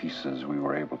bits and pieces we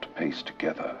were able to paste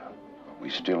together. We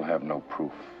still have no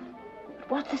proof.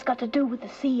 What's this got to do with the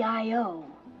CIO?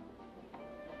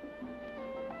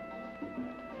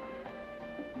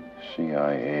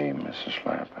 CIA, Mrs.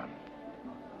 Lampert.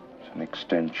 It's an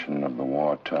extension of the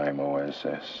wartime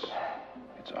OSS.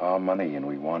 It's our money and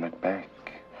we want it back.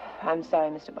 I'm sorry,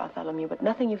 Mr. Bartholomew, but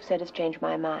nothing you've said has changed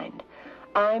my mind.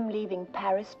 I'm leaving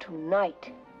Paris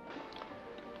tonight.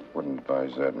 Wouldn't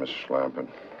advise that, Mrs. Lampert.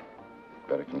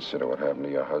 Better consider what happened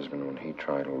to your husband when he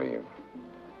tried to leave.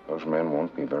 Those men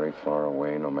won't be very far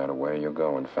away no matter where you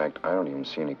go. In fact, I don't even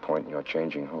see any point in your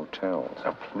changing hotels.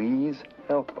 Now, please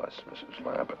help us, Mrs.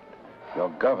 Lampert. Your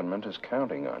government is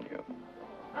counting on you.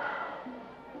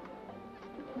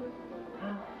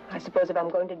 I suppose if I'm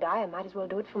going to die, I might as well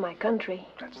do it for my country.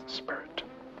 That's the spirit.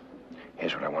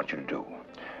 Here's what I want you to do.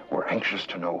 We're anxious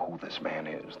to know who this man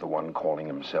is, the one calling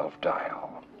himself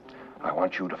Dyle. I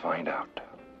want you to find out.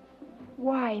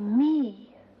 Why me?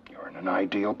 You're in an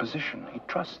ideal position. He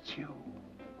trusts you.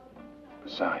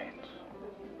 Besides,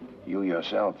 you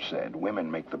yourself said women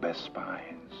make the best spies.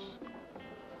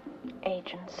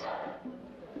 Agents.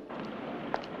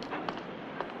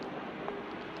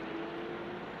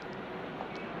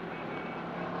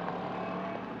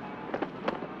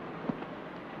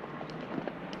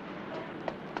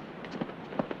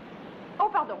 Oh,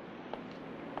 pardon.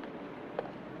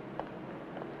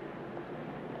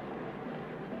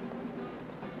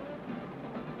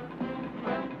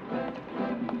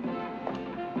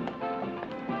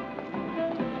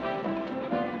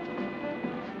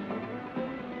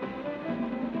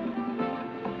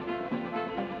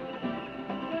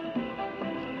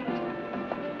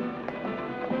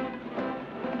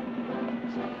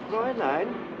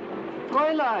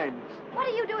 Fräulein! What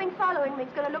are you doing following me?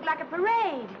 It's going to look like a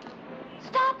parade.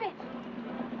 Stop it!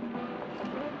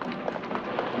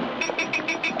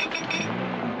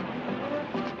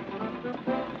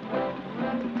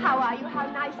 How are you? How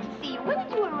nice to see you. When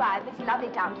did you arrive? It's a lovely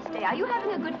town to stay. Are you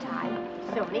having a good time?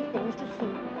 So many things to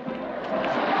see.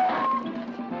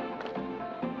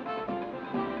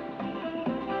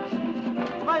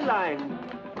 Fräulein!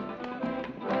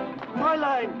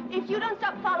 Fräulein! If you don't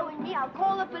stop following me, I'll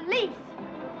call the police.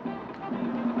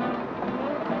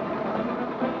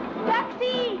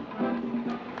 Taxi!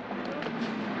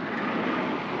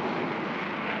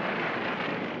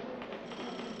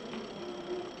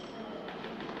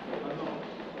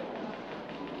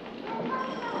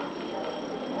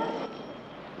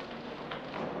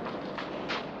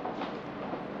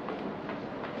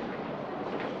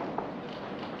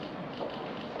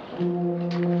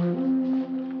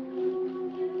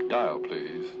 Dyle,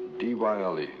 please.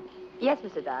 D-Y-L-E. Yes,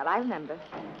 Mr. Dyle, I remember.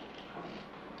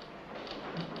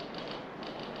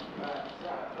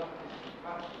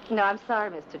 No, I'm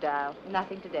sorry, Mr. Dyle.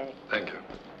 Nothing today. Thank you.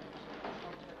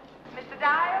 Mr.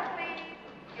 Dyle, please.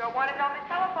 You're wanted on the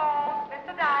telephone.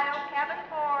 Mr. Dyle, cabin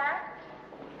 4.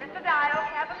 Mr. Dyle,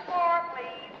 cabin 4,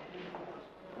 please.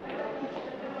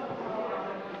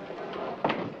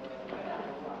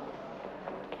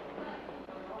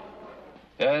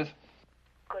 Yes?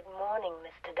 Good morning,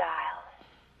 Mr. Dyle.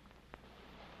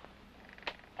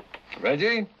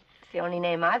 Reggie? It's the only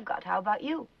name I've got. How about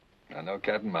you? I know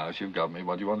cat and mouse. You've got me.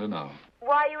 What do you want to know?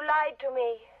 Why you lied to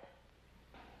me.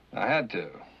 I had to.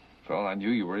 For all I knew,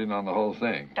 you were in on the whole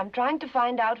thing. I'm trying to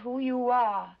find out who you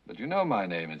are. But you know my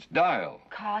name. It's Dyle.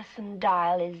 Carson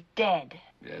Dyle is dead.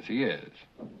 Yes, he is.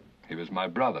 He was my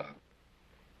brother.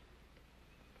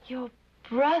 Your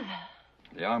brother?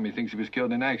 The Army thinks he was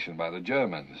killed in action by the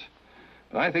Germans.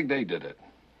 But I think they did it.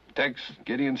 Tex,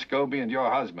 Gideon, Scobie, and your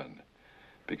husband.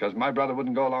 Because my brother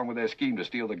wouldn't go along with their scheme to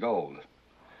steal the gold.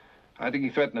 I think he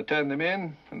threatened to turn them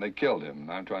in, and they killed him.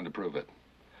 I'm trying to prove it.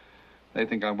 They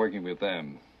think I'm working with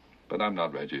them. But I'm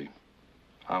not, Reggie.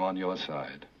 I'm on your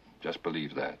side. Just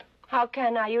believe that. How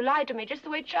can I? You lied to me just the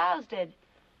way Charles did.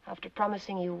 After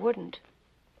promising you wouldn't.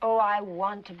 Oh, I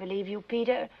want to believe you,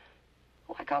 Peter.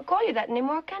 Oh, I can't call you that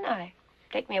anymore, can I?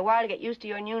 Take me a while to get used to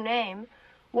your new name.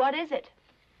 What is it?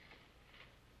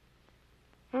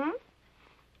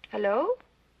 Hello?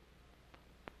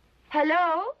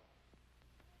 Hello?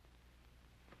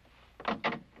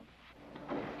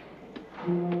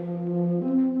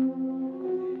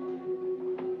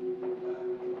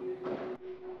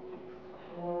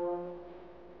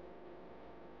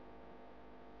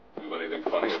 Do anything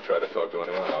funny or try to talk to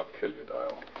anyone, I'll kill you,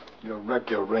 Dyle. You'll wreck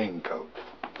your raincoat.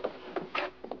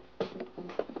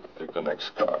 Take the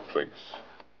next car, please.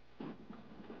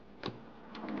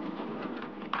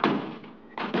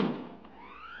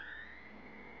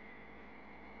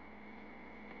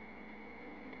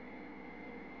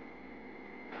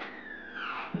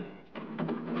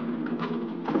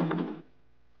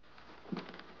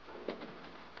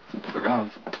 Look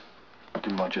out.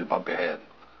 Didn't want you to bump your head.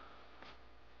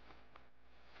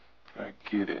 Now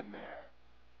get in there.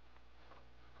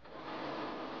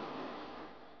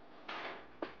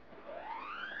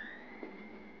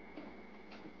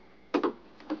 All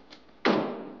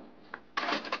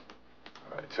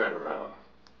right, turn around.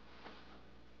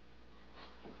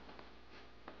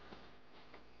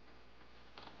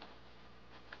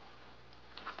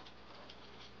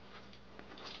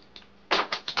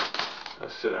 Now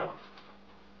sit down.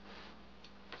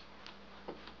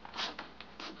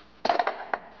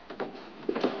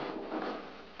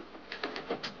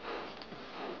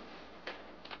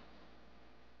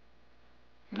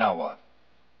 Now what?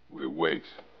 We wait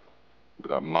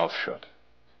with our mouth shut.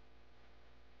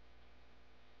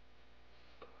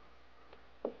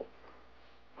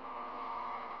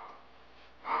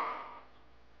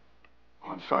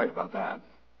 I'm sorry about that.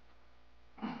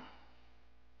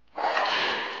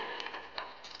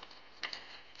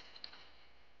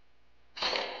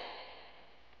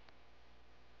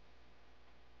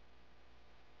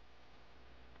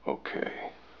 Okay,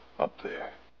 up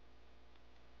there.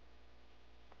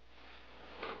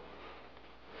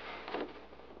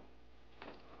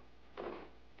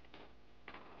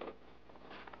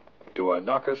 Do I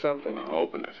knock or something? Now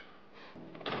open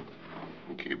it.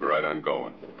 And keep right on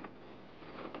going.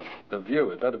 The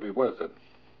view, it better be worth it.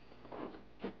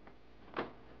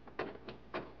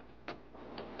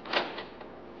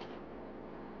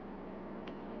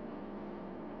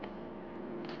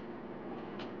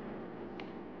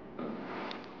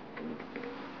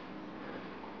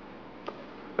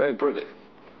 Very pretty.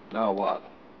 Now what?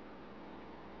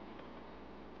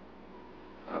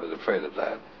 I was afraid of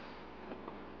that.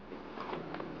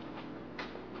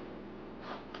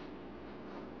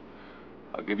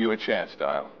 I'll give you a chance,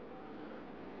 Dyle.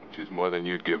 Which is more than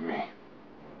you'd give me.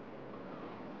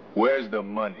 Where's the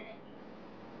money?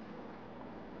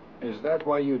 Is that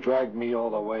why you dragged me all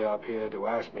the way up here to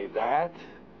ask me that?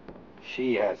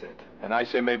 She has it. And I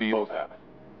say maybe you both have it.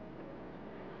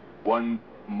 One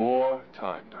more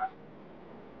time, Dyle.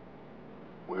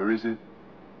 Where is it?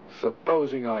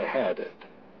 Supposing I had it,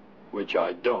 which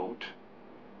I don't,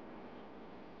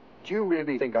 do you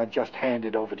really think I'd just hand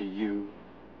it over to you?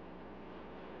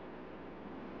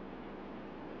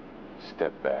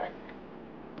 Step back.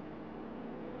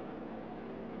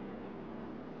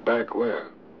 Back where?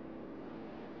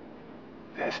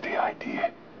 That's the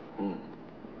idea.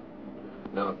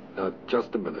 Now,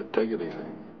 just a minute. Take it easy.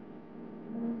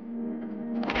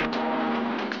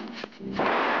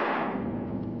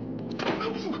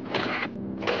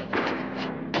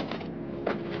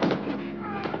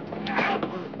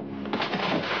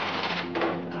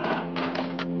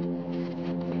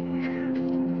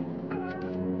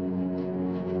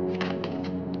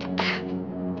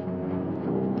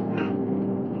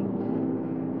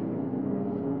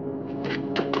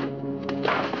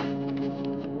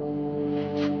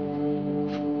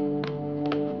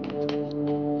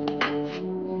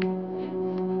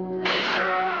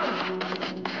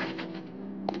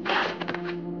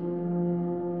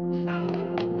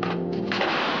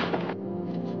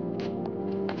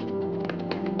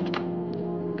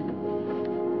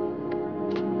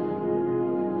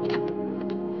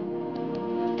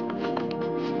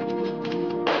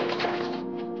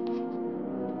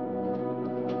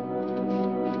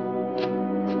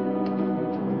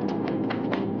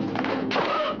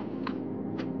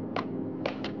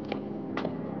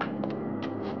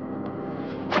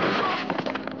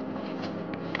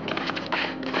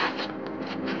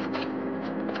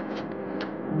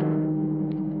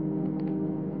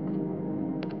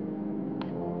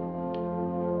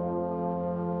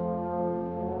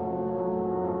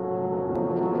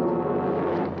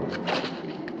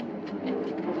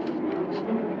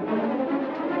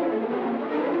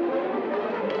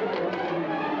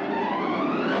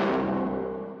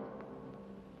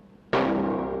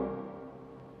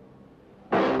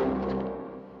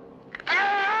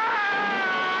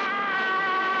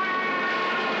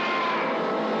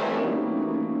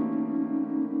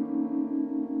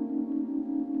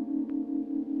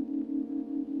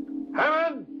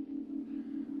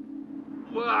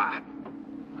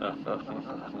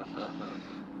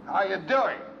 How you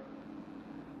doing?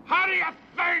 How do you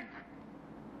think?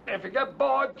 If you get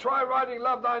bored, try writing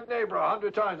Love Thy Neighbor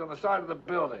 100 times on the side of the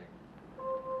building.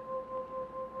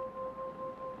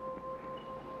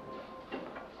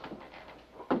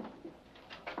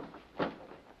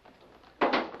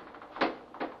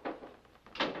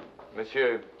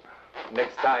 Monsieur,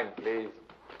 next time, please,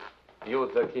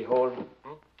 use the keyhole.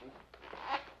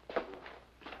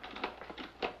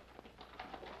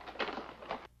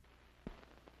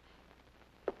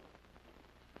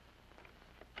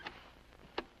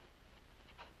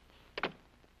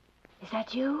 Is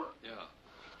that you? Yeah.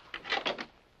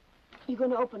 You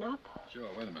going to open up? Sure,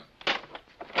 wait a minute.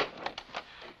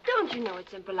 Don't you know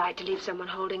it's impolite to leave someone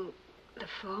holding the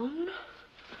phone?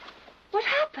 What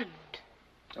happened?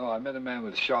 Oh, I met a man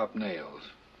with sharp nails.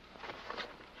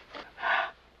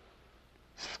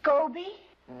 Scobie?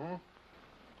 Mm-hmm.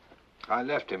 I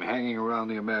left him hanging around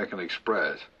the American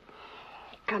Express.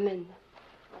 Come in.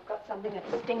 I've got something that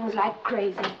stings like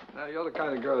crazy. Now, you're the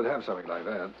kind of girl that'd have something like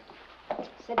that.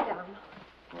 Sit down.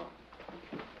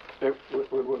 Hey,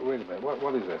 wait a minute.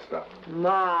 What is that stuff?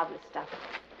 Marvelous stuff.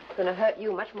 It's going to hurt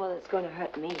you much more than it's going to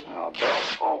hurt me. Oh, Bill.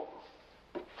 Oh.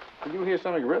 Did you hear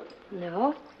something rip?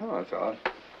 No. Oh, that's odd.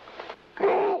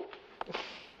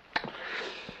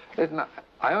 Listen,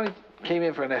 I only came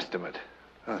in for an estimate.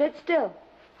 Sit still.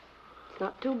 It's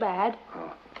not too bad.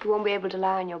 Oh. You won't be able to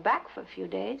lie on your back for a few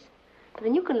days. But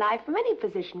then you can lie from any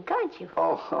position, can't you?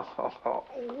 Oh.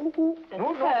 Does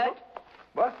it hurt?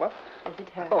 What? Does it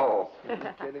hurt? Oh, are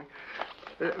you kidding?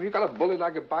 Have you got a bullet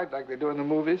I could bite like they do in the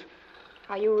movies?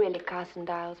 Are you really Carson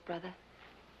Dyle's brother?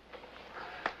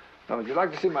 No, would you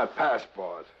like to see my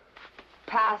passport?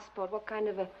 Passport? What kind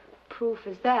of a proof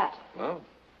is that? Well,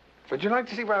 would you like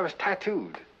to see where I was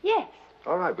tattooed? Yes.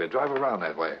 All right, we'll drive around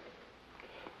that way.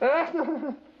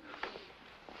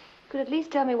 Could at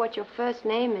least tell me what your first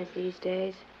name is these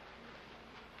days.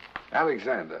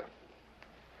 Alexander.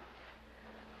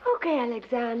 Okay,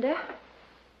 Alexander.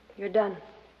 You're done.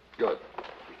 Good.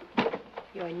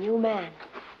 You're a new man.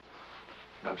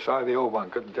 I'm sorry the old one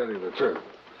couldn't tell you the truth.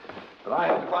 But I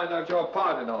had to find out your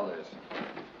part in all this.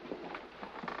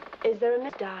 Is there a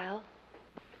Miss Dyle?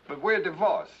 But we're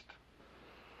divorced.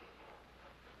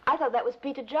 I thought that was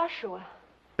Peter Joshua.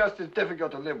 Just as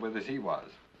difficult to live with as he was.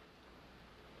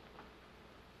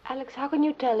 Alex, how can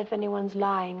you tell if anyone's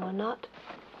lying or not?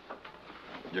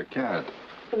 You can't.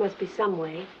 There must be some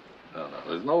way. No.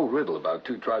 There's no riddle about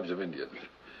two tribes of Indians.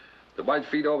 The white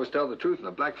feet always tell the truth and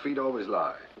the black feet always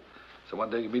lie. So one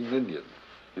day you meet an Indian.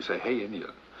 You say, hey,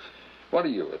 Indian. What are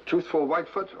you, a truthful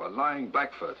Whitefoot or a lying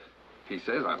Blackfoot? He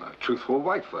says, I'm a truthful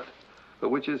Whitefoot. But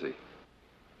which is he?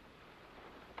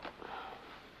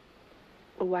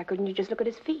 Well, why couldn't you just look at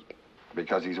his feet?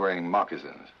 Because he's wearing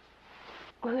moccasins.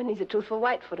 Well, then he's a truthful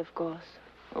Whitefoot, of course.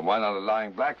 Well, why not a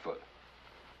lying Blackfoot?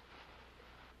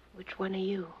 Which one are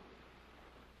you?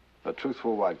 A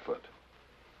truthful Whitefoot.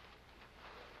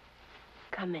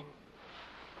 Come in.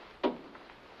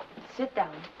 Sit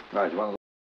down. Right, you want to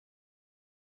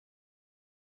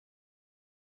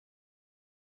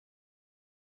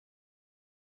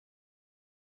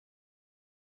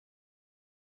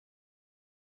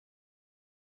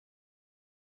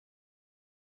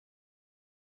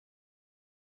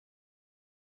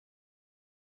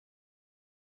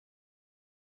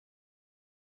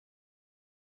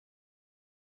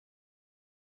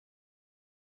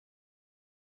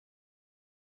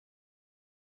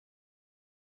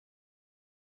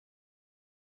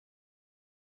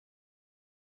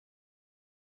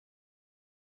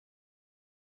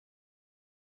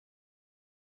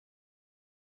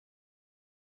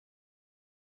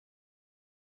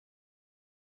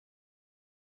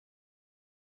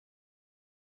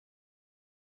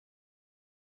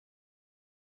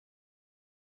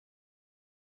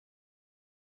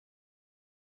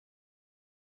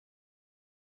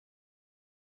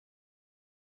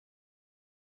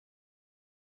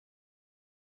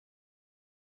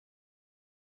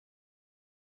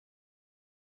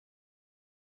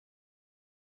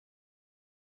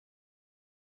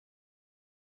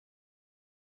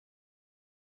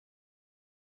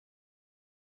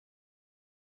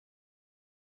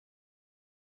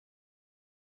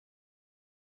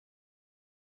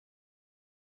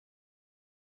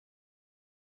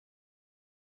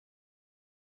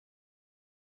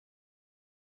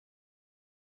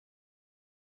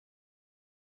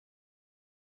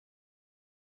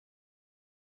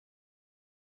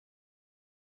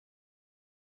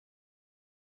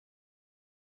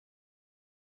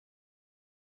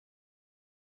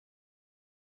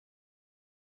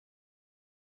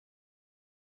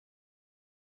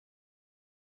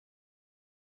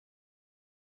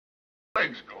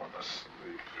leg's going to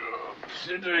sleep. Oh,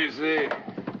 sit easy.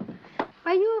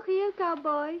 Are you a real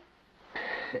cowboy?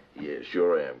 Yeah,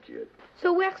 sure am, kid.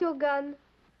 So where's your gun?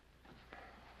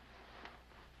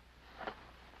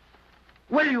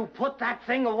 Will you put that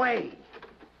thing away?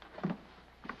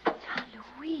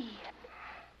 Louis.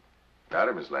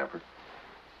 Howdy, Miss Lampert.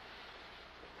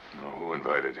 Oh, who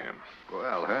invited him?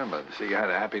 Well, Herman, see you had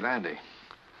a happy landing.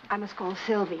 I must call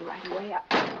Sylvie right away.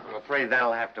 I'm afraid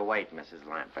that'll have to wait, Mrs.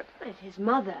 Lampert. It's his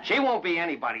mother. She won't be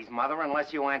anybody's mother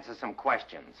unless you answer some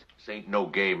questions. This ain't no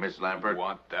game, Miss Lampert.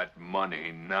 Want that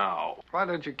money now. Why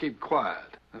don't you keep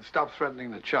quiet and stop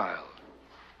threatening the child?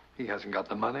 He hasn't got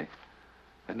the money,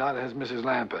 and neither has Mrs.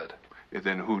 Lampert.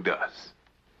 Then who does?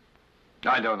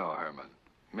 I don't know, Herman.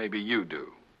 Maybe you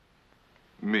do.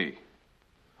 Me.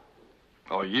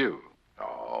 Or you.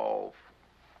 Oh.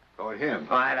 Or him.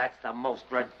 Why, that's the most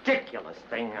ridiculous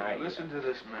thing Listen to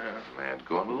this man. Man's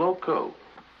going loco.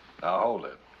 Now, hold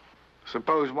it.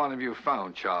 Suppose one of you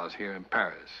found Charles here in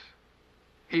Paris.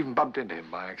 Even bumped into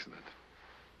him by accident.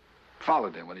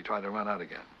 Followed him when he tried to run out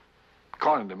again.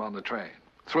 Cornered him on the train.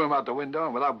 Threw him out the window,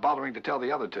 and without bothering to tell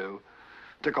the other two,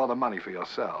 took all the money for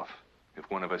yourself. If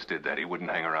one of us did that, he wouldn't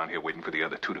hang around here waiting for the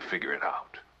other two to figure it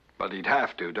out. But he'd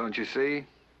have to, don't you see?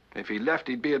 If he left,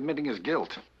 he'd be admitting his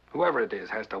guilt. Whoever it is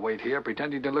has to wait here,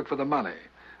 pretending to look for the money,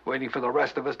 waiting for the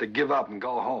rest of us to give up and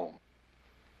go home.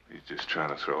 He's just trying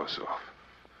to throw us off.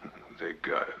 They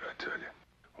got it, I tell you.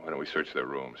 Why don't we search their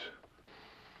rooms?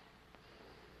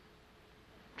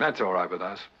 That's all right with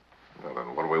us. Well,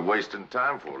 then what are we wasting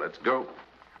time for? Let's go.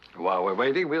 While we're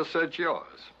waiting, we'll search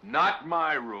yours. Not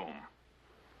my room.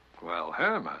 Well,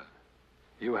 Herman,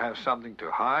 you have something to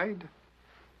hide?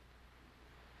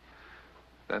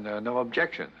 Then there are no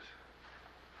objections.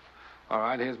 All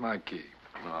right, here's my key.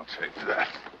 I'll take that.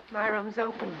 My room's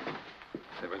open.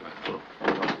 Wait a minute.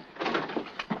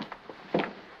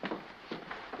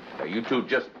 Now, you two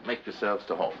just make yourselves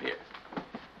to home here.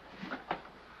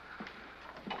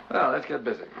 Well, let's get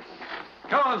busy.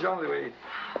 Come on, Jean-Louis.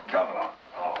 Come along.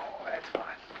 Oh, that's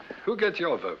fine. Who gets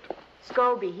your vote?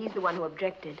 Scobie, he's the one who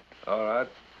objected. All right.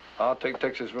 I'll take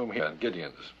Texas' room here and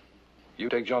Gideon's. You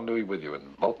take Jean-Louis with you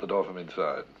and bolt the door from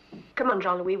inside. Come on,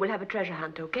 Jean-Louis, we'll have a treasure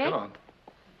hunt, okay? Come on.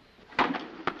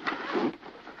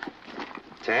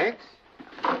 Tex?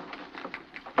 Man,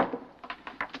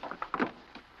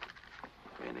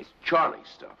 it's Charlie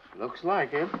stuff. Looks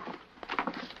like it.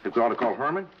 Think we ought to call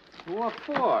Herman? What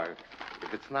for?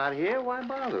 If it's not here, why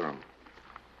bother him?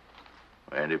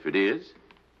 And if it is?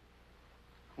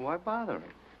 Why bother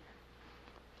him?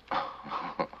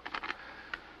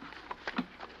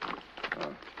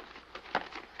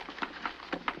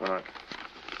 All right.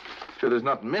 Sure there's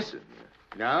nothing missing.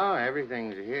 No,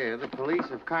 everything's here. The police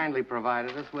have kindly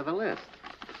provided us with a list.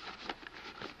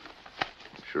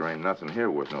 Sure ain't nothing here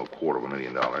worth no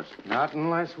 $250,000. Not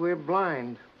unless we're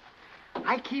blind.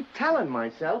 I keep telling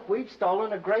myself we've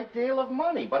stolen a great deal of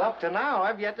money, but up to now,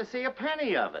 I've yet to see a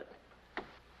penny of it.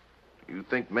 You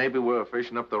think maybe we're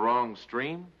fishing up the wrong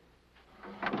stream?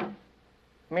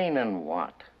 Meaning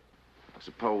what?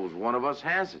 Suppose one of us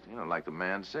has it, like the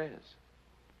man says.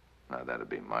 Now, that'd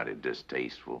be mighty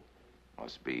distasteful.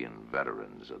 Us being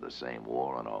veterans of the same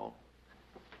war and all.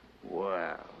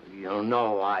 Well, you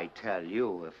know I'd tell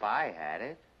you if I had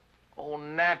it. Oh,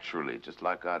 naturally, just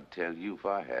like I'd tell you if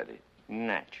I had it.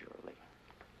 Naturally.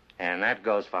 And that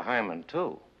goes for Herman,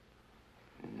 too.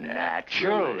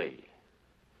 Naturally.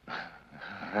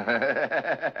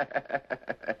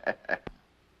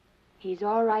 He's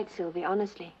all right, Sylvie,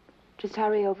 honestly. Just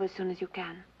hurry over as soon as you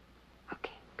can.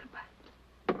 Okay, goodbye.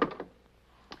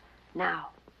 Now,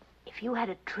 if you had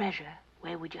a treasure,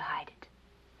 where would you hide it?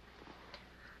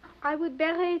 I would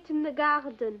bury it in the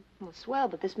garden. Well, swell,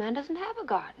 but this man doesn't have a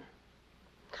garden.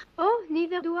 Oh,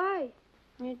 neither do I.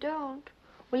 You don't?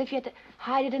 Well, if you had to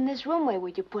hide it in this room, where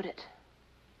would you put it?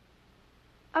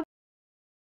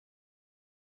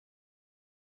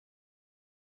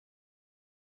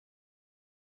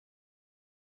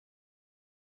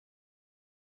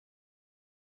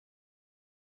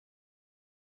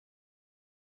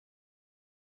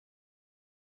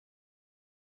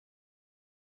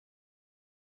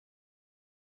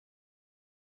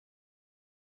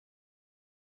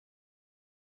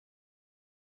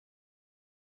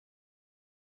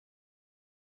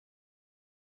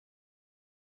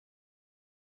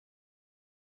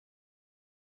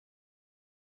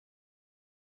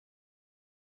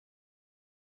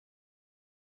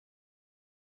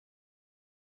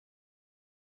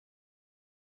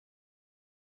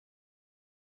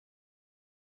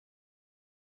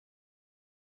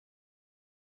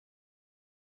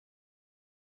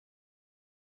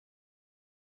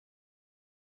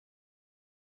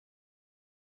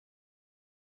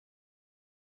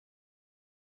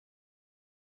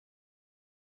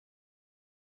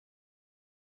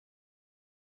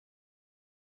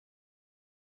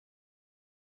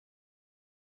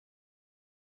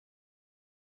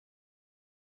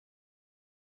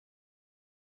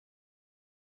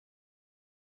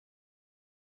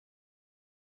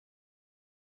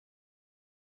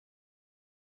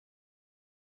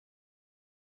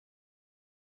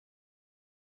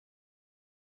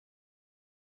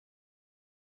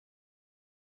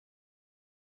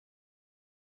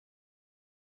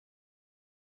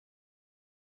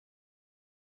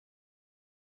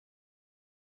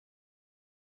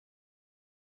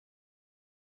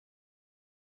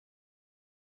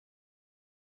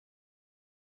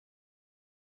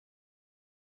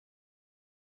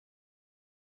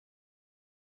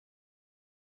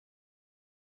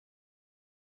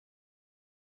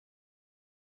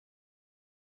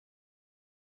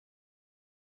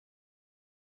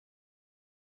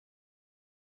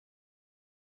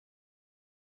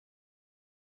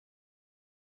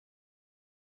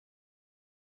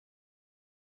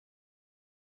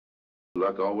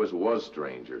 luck always was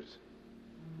strangers.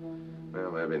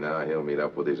 Well, maybe now he'll meet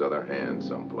up with his other hand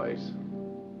someplace.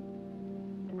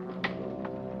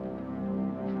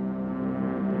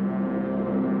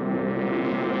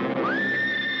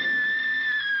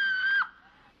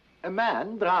 A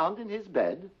man drowned in his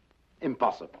bed?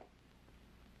 Impossible.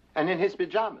 And in his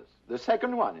pajamas. The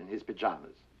second one in his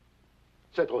pajamas.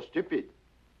 C'est trop stupid.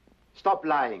 Stop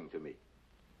lying to me.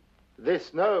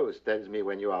 This nose tells me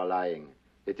when you are lying.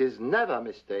 It is never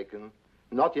mistaken.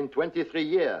 Not in 23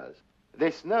 years.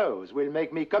 This nose will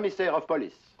make me commissaire of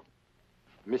police.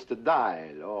 Mr.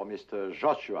 Dyle or Mr.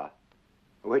 Joshua.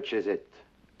 Which is it?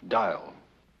 Dyle.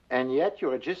 And yet you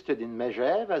registered in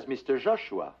Megève as Mr.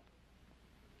 Joshua.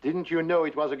 Didn't you know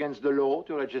it was against the law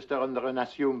to register under an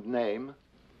assumed name?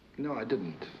 No, I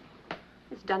didn't.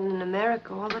 It's done in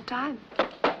America all the time.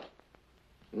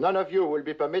 None of you will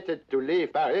be permitted to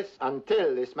leave Paris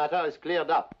until this matter is cleared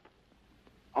up.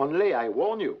 Only I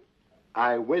warn you,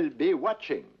 I will be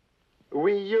watching.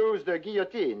 We use the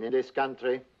guillotine in this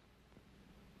country.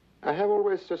 I have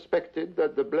always suspected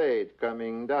that the blade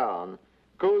coming down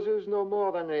causes no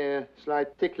more than a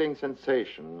slight tickling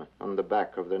sensation on the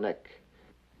back of the neck.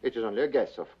 It is only a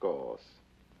guess, of course.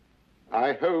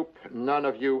 I hope none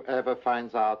of you ever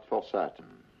finds out for certain.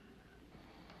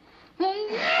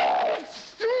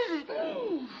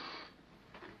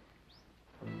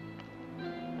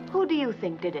 Who do you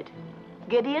think did it?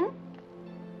 Gideon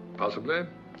Possibly.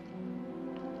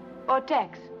 or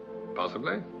Tex?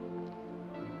 Possibly.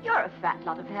 You're a fat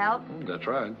lot of help. That's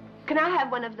right. Can I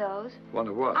have one of those? One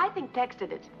of what? I think Tex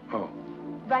did it. Oh.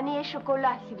 Vanille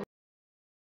chocolat, s'il vous plaît.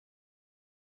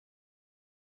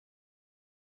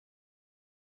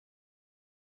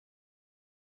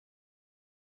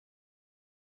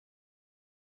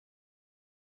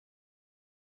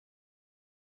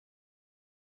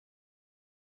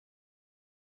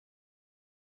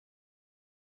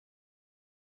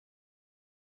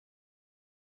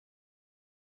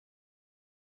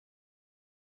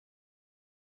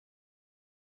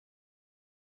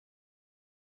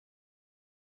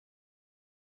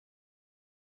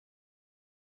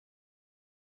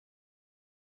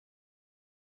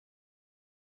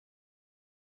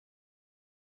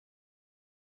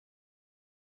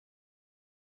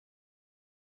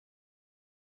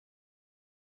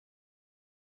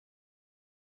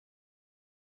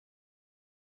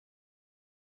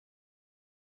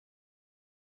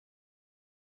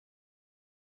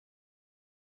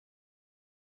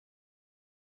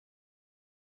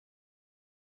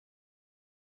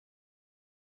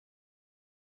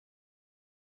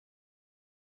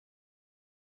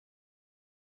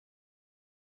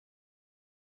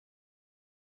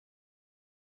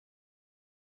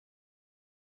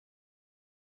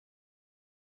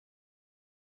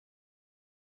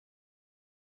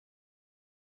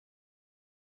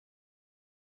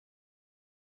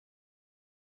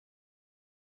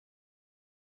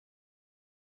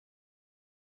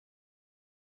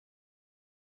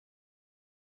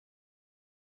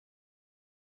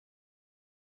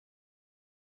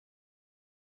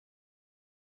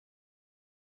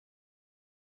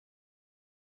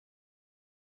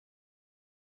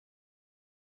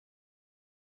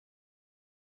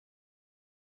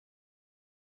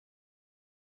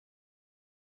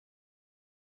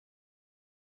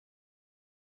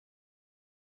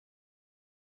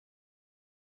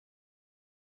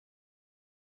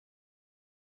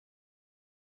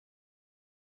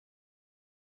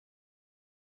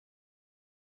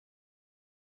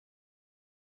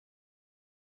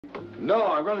 No,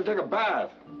 I'm going to take a bath.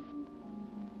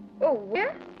 Oh,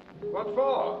 where? What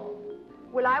for?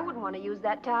 Well, I wouldn't want to use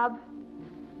that tub.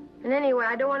 And anyway,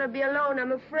 I don't want to be alone.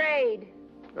 I'm afraid.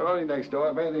 They're only next door.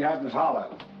 If anything happens, holler.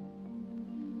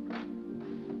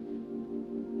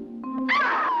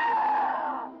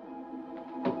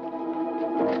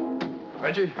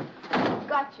 Reggie,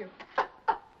 Got you.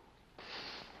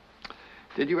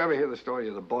 did you ever hear the story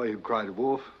of the boy who cried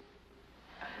wolf?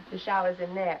 The shower's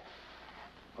in there.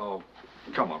 Oh,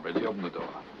 come on, Reggie, open the door.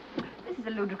 This is a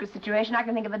ludicrous situation. I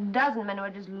can think of a dozen men who are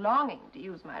just longing to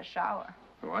use my shower.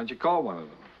 Why don't you call one of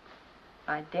them?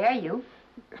 I dare you.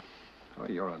 Oh,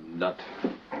 you're a nut.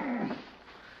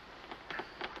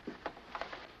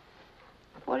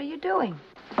 What are you doing?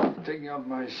 Taking off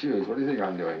my shoes. What do you think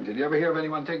I'm doing? Did you ever hear of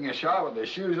anyone taking a shower with their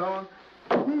shoes on?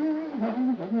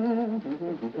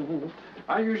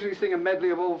 I usually sing a medley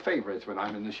of old favorites when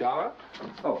I'm in the shower.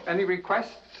 Oh, any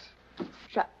requests?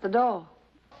 Shut the door.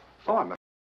 Oh, I'm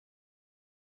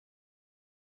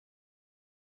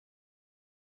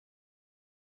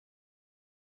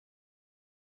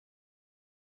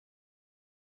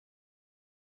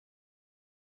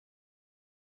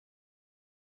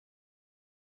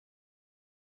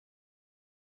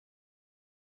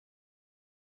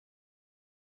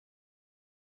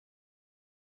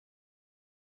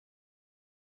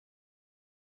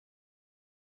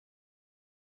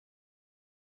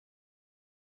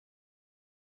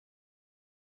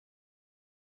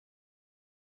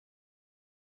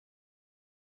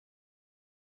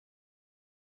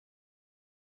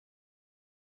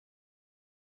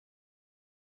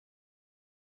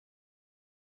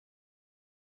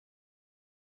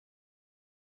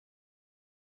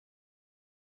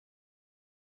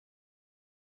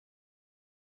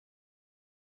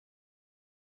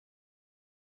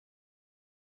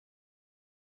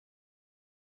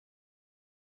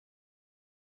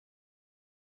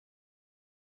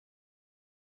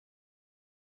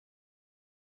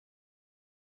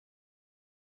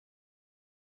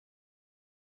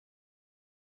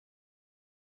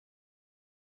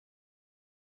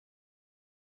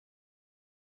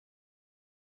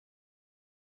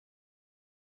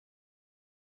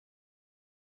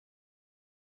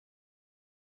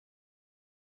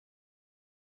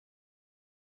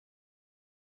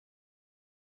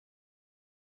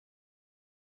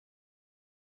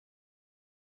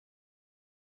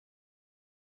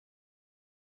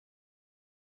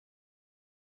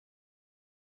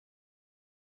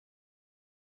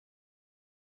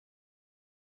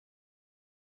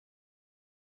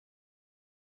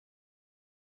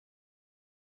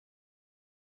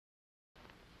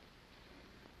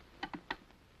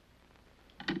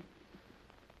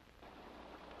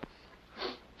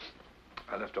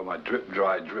After all my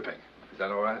dry dripping. Is that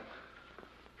all right?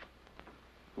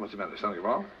 What's the matter? Something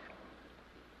wrong?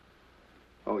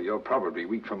 Oh, you're probably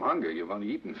weak from hunger. You've only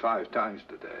eaten 5 times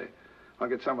today. I'll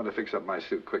get someone to fix up my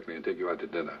suit quickly and take you out to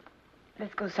dinner.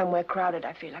 Let's go somewhere crowded.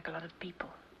 I feel like a lot of people.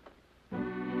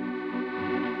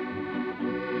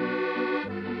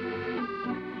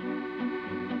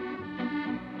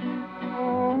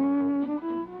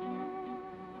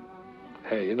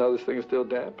 Hey, you know this thing is still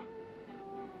damp?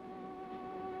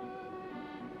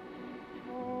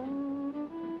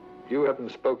 You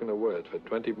haven't spoken a word for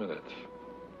 20 minutes.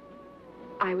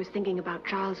 I was thinking about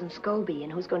Charles and Scobie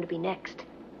and who's going to be next.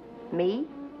 Me?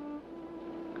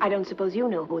 I don't suppose you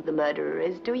know who the murderer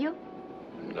is, do you?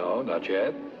 No, not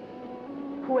yet.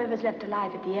 Whoever's left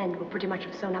alive at the end will pretty much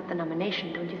have sewn up the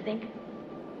nomination, don't you think?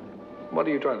 What are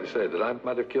you trying to say, that I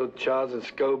might have killed Charles and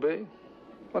Scobie?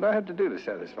 What do I have to do to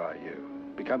satisfy you?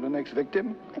 Become the next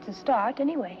victim? It's a start,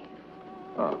 anyway.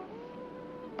 Oh.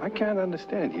 I can't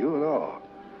understand you at all.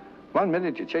 One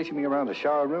minute you're chasing me around the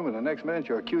shower room, and the next minute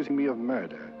you're accusing me of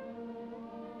murder.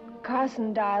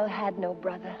 Carson Dyle had no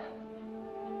brother.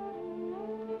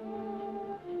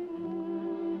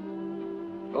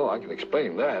 Oh, I can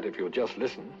explain that if you'll just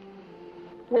listen.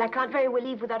 Well, I can't very well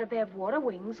leave without a pair of water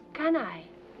wings, can I?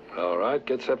 All right,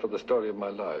 get set for the story of my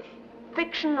life.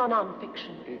 Fiction or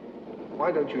non-fiction?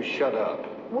 Why don't you shut up?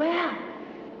 Well,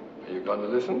 Are you going to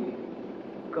listen?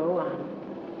 go on.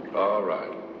 All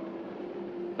right.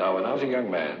 Now, when I was a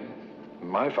young man,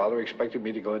 my father expected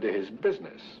me to go into his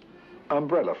business.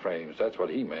 Umbrella frames, that's what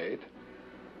he made.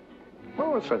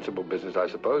 Well, a sensible business, I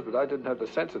suppose, but I didn't have the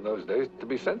sense in those days to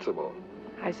be sensible.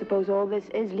 I suppose all this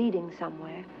is leading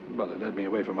somewhere. Well, it led me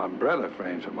away from umbrella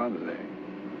frames, for one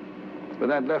thing. But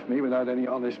that left me without any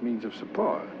honest means of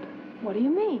support. What do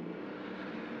you mean?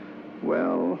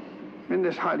 Well, in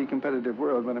this highly competitive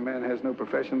world, when a man has no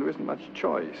profession, there isn't much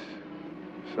choice.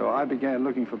 So I began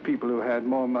looking for people who had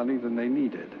more money than they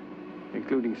needed,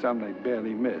 including some they'd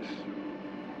barely miss.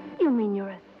 You mean you're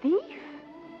a thief?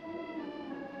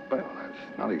 Well, that's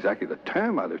not exactly the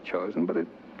term I'd have chosen, but it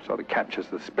sort of captures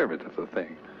the spirit of the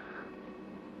thing.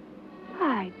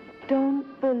 I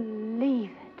don't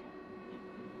believe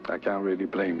it. I can't really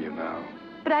blame you now.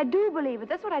 But I do believe it.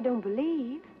 That's what I don't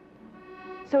believe.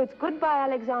 So it's goodbye,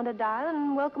 Alexander Dyle,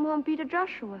 and welcome home, Peter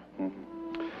Joshua.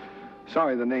 Mm-hmm.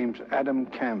 Sorry, the name's Adam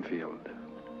Canfield.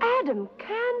 Adam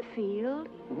Canfield?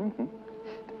 Mm-hmm.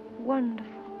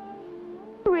 Wonderful.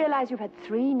 You realize you've had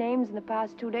 3 names in the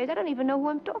past 2 days? I don't even know who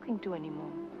I'm talking to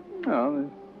anymore. No, the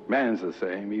man's the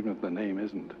same, even if the name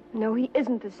isn't. No, he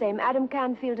isn't the same. Adam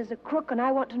Canfield is a crook, and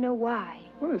I want to know why.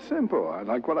 Well, it's simple. I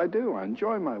like what I do. I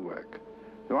enjoy my work.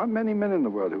 There aren't many men in the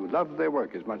world who love their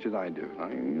work as much as I do. Now,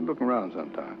 you look around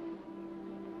sometime.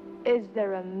 Is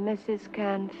there a Mrs.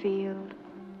 Canfield?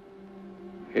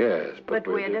 Yes, but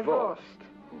we're divorced.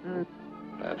 Mm.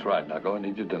 That's right. Now go and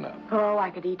eat your dinner. Oh, I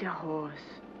could eat a horse.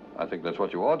 I think that's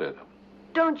what you ordered.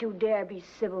 Don't you dare be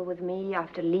civil with me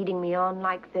after leading me on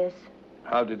like this.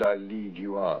 How did I lead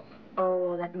you on?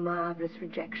 Oh, that marvelous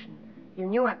rejection. You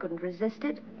knew I couldn't resist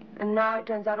it, and now it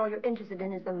turns out all you're interested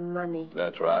in is the money.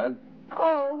 That's right.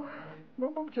 Oh.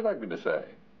 Well, what would you like me to say?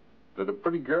 That a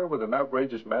pretty girl with an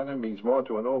outrageous manner means more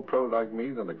to an old pro like me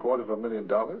than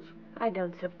 $250,000? I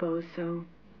don't suppose so.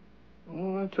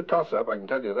 Well, it's a toss-up, I can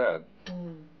tell you that.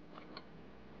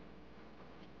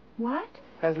 What?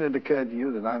 Hasn't it occurred to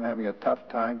you that I'm having a tough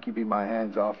time keeping my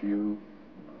hands off you?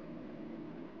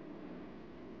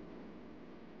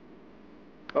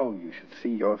 Oh, you should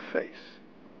see your face.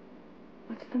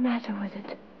 What's the matter with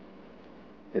it?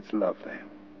 It's lovely.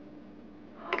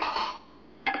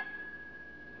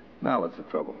 Now what's the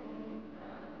trouble?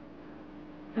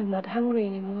 I'm not hungry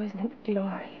anymore. Isn't it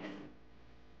glorious?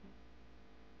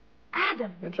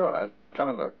 Adam! It's all right. Come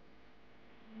and look.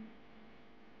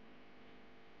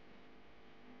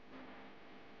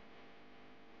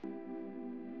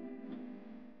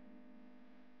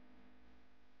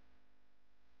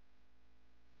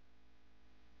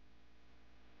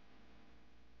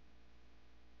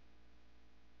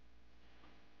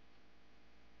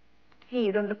 Hey,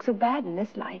 you don't look so bad in this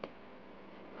light.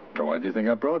 So why do you think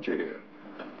I brought you here?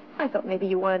 I thought maybe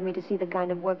you wanted me to see the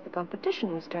kind of work the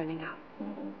competition was turning out.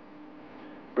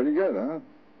 Pretty good, huh?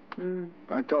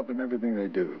 I taught them everything they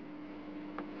do.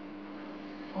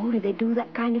 Oh, did they do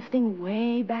that kind of thing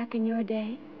way back in your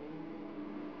day?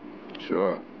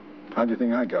 Sure. How do you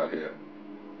think I got here?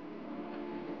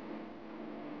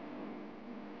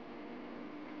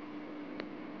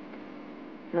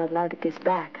 Not allowed to kiss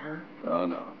back, huh? Oh,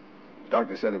 no.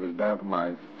 Doctor said it was bad for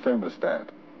my thermostat.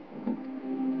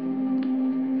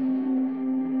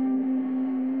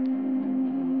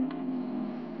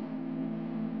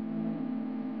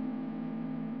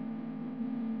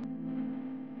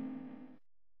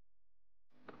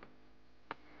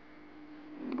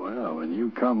 man,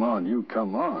 you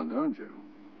come on, don't you?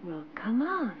 Well, come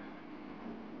on.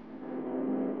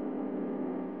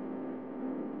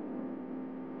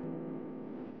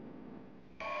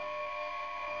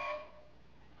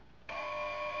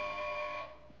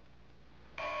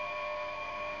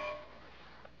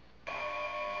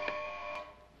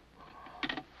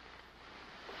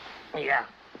 Yeah.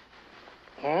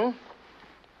 Hmm?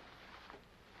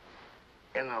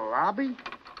 In the lobby?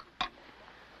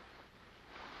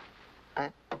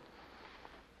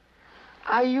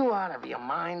 Are you out of your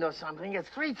mind or something? It's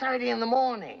 3:30 in the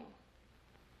morning.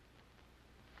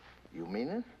 You mean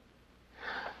it?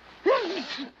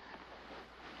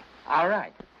 All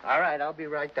right, I'll be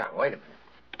right down. Wait a minute.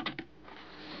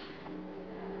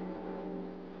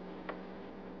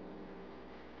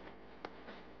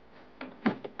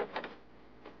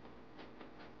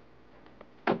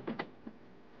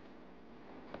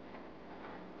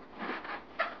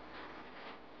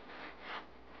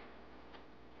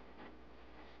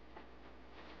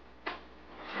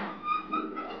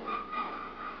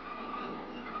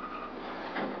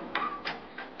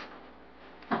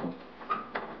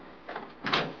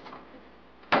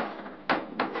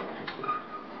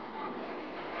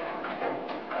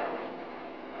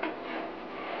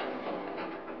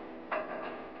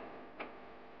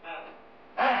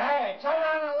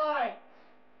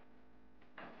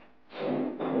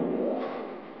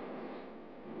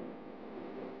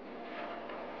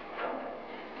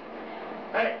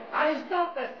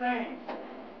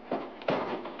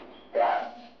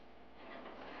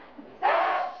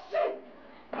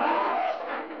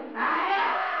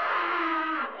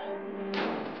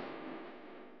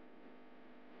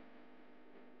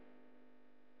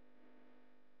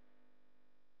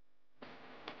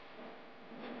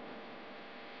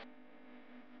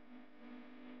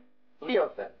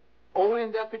 All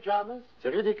in their pajamas? C'est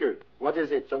ridicule. What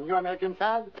is it, some new American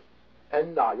fad?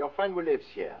 And now, your friend who lives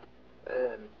here,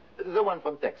 the one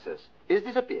from Texas, he's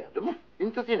disappeared,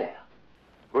 into thin air.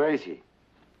 Where is he?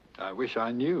 I wish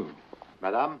I knew.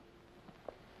 Madame?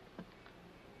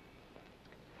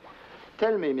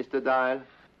 Tell me, Mr. Dyle,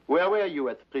 where were you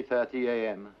at 3:30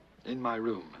 a.m.? In my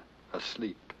room,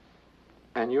 asleep.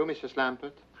 And you, Mrs.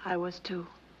 Lampert? I was too.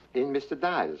 In Mr.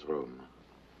 Dyle's room?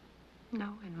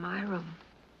 No, in my room.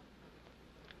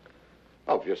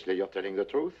 Obviously, you're telling the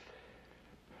truth.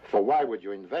 For why would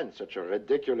you invent such a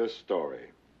ridiculous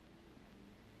story?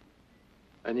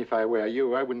 And if I were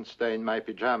you, I wouldn't stay in my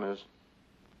pajamas.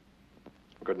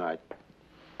 Good night.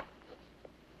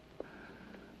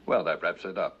 Well, that wraps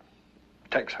it up.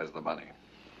 Tex has the money.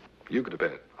 You go to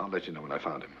bed. I'll let you know when I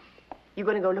found him. You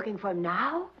going to go looking for him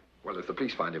now? Well, if the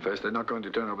police find him first, they're not going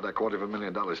to turn over that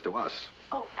 $250,000 to us.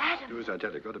 Oh, Adam. Do as I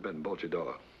tell you. Go to bed and bolt your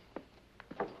door.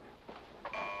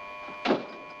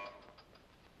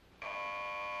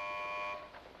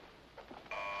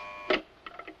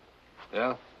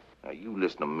 Yeah? Now, you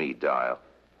listen to me, Dyle.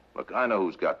 Look, I know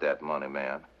who's got that money,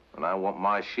 man. And I want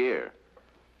my share.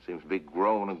 Seems to be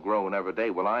growing and growing every day.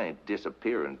 Well, I ain't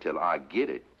disappearing until I get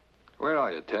it. Where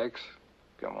are you, Tex?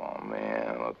 Come on,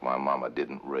 man. Look, my mama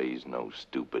didn't raise no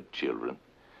stupid children.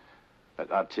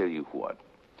 Look, I'll tell you what.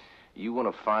 You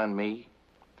want to find me?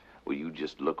 Well, you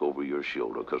just look over your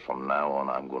shoulder, because from now on,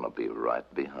 I'm going to be right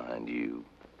behind you.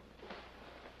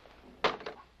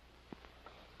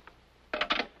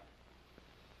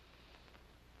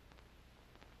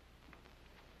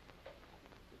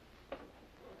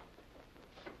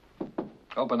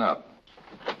 Open up.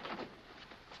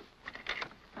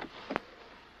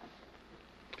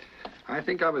 I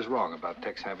think I was wrong about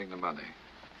Tex having the money.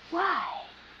 Why?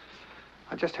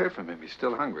 I just heard from him. He's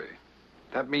still hungry.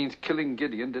 That means killing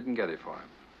Gideon didn't get it for him.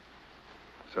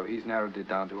 So he's narrowed it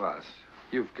down to us.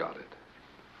 You've got it.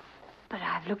 But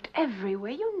I've looked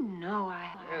everywhere. You know I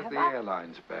have. Where's the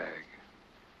airline's bag?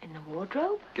 In the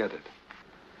wardrobe? Get it.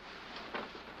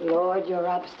 Lord, you're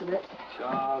obstinate.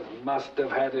 Charles must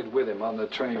have had it with him on the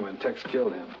train when Tex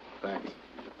killed him. Thanks.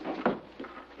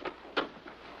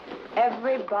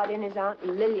 Everybody and his Aunt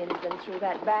Lillian's been through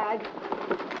that bag,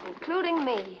 including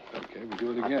me. Okay, we'll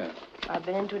do it again. I've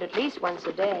been into it at least once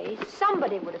a day.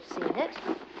 Somebody would have seen it.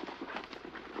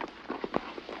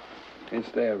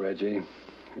 It's there, Reggie.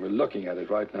 We're looking at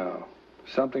it right now.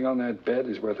 Something on that bed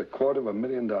is worth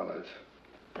 $250,000.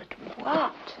 But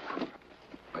what?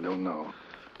 I don't know.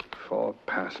 4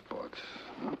 passports.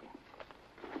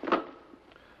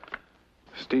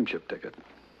 Steamship ticket.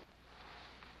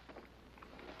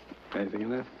 Anything in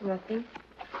there? Nothing.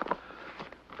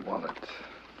 Wallet.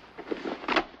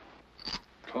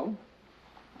 Comb?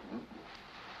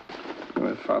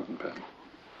 With fountain pen.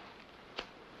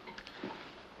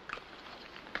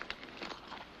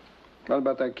 What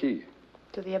about that key?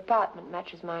 To the apartment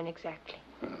matches mine exactly.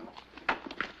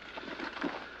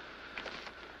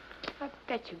 I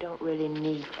bet you don't really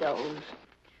need those.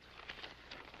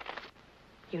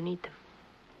 You need them.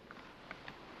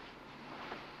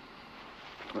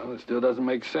 Well, it still doesn't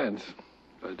make sense.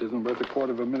 But it isn't worth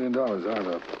 $250,000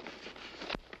 either.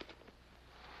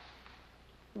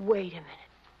 Wait a minute.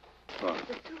 What?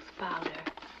 The tooth powder.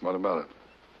 What about it?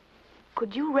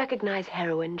 Could you recognize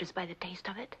heroin just by the taste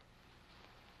of it?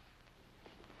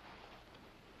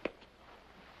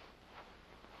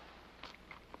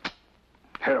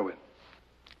 Heroin.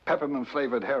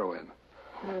 Peppermint-flavored heroin.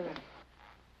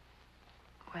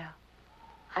 Well,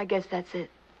 I guess that's it.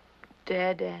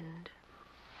 Dead end.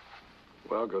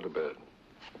 Well, go to bed.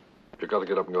 You've got to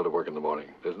get up and go to work in the morning.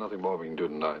 There's nothing more we can do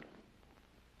tonight.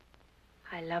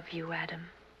 I love you, Adam.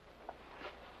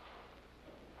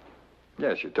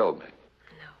 Yes, you told me.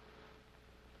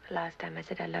 The last time I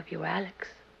said I love you, Alex.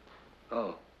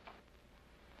 Oh.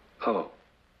 Oh.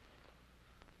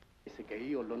 Che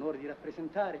io ho l'onore di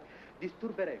rappresentare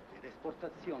disturberebbe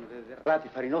l'esportazione dei derrati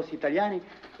farinosi italiani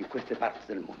in queste parti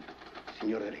del mondo.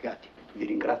 Signori delegati, vi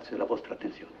ringrazio della vostra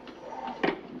attenzione.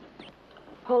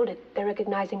 Hold it. They're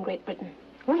recognizing Great Britain.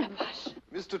 Oh, la vache.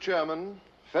 Mr. Chairman,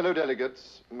 fellow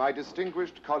delegates, my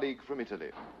distinguished colleague from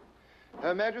Italy.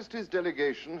 Her Majesty's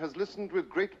delegation has listened with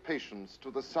great patience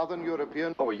to the Southern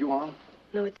European... Oh, are you on?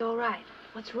 No, it's all right.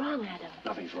 What's wrong, Adam?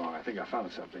 Nothing's wrong. I think I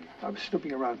found something. I was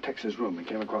snooping around Tex's room and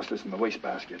came across this in the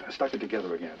wastebasket. I stuck it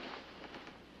together again.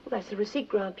 Well, that's the receipt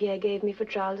Grandpierre gave me for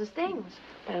Charles's things.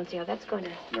 I don't see how that's going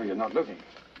to... No, you're not looking.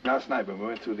 Last night when we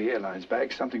went through the airline's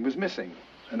bag, something was missing.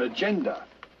 An agenda.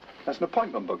 That's an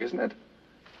appointment book, isn't it?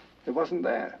 It wasn't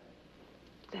there.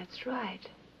 That's right.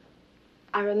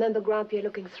 I remember Grandpierre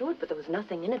looking through it, but there was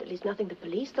nothing in it, at least nothing the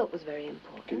police thought was very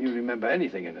important. Can you remember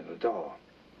anything in it at all?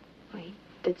 Well, he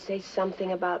did say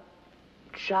something about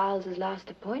Charles's last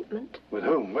appointment. With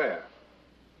whom? Where?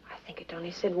 I think it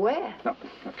only said where. No,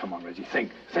 come on, Reggie.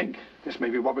 Think. This may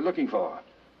be what we're looking for.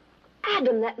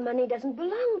 Adam, that money doesn't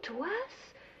belong to us.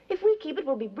 If we keep it,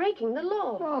 we'll be breaking the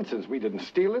law. Nonsense. We didn't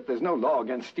steal it. There's no law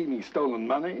against stealing stolen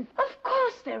money. Of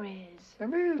course there is.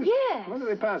 There is? Yes. When did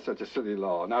they pass such a silly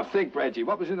law? Now think, Reggie.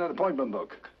 What was in that appointment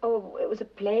book? Oh, it was a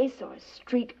place or a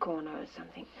street corner or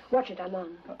something. Watch it, I'm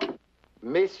on.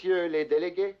 Messieurs les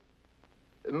délégués,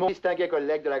 mon distingué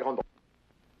collègue de la Grande-Bretagne,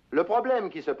 le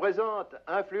problème qui se présente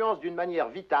influence d'une manière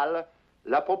vitale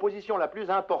la proposition la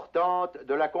plus importante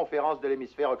de la conférence de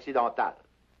l'hémisphère occidental.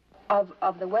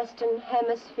 Of the Western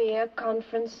Hemisphere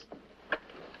Conference...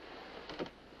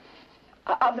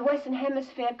 of the Western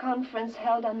Hemisphere Conference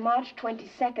held on March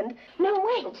 22nd... No,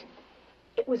 wait!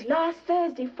 It was last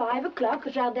Thursday, 5 o'clock,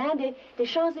 Jardin des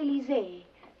Champs-Élysées.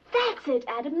 That's it,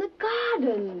 Adam, the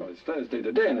garden. Well, it's Thursday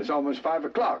today, and it's almost 5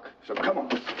 o'clock. So come on.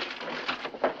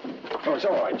 Oh, it's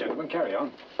all right, gentlemen. Carry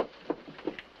on.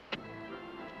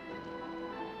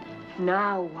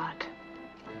 Now what?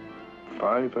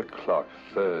 5 o'clock,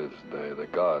 Thursday, the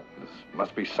gardens.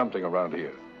 Must be something around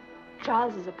here.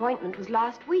 Charles's appointment was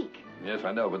last week. Yes,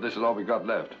 I know, but this is all we got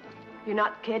left. You're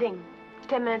not kidding.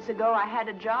 10 minutes ago, I had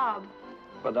a job.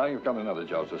 But now you've got another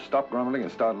job, so stop grumbling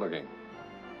and start looking.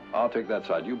 I'll take that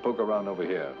side. You poke around over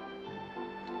here.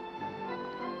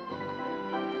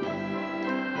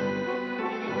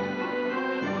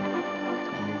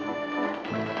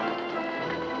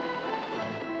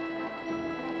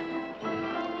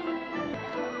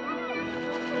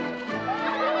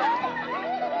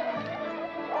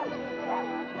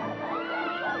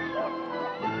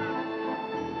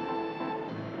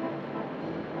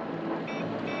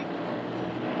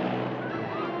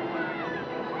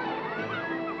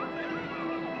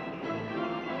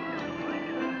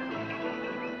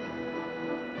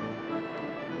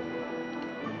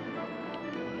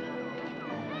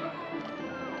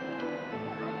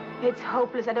 It's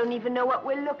hopeless. I don't even know what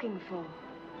we're looking for.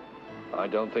 I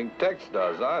don't think Tex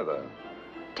does either.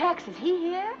 Tex, is he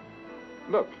here?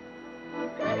 Look.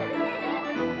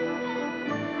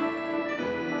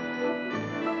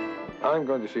 I'm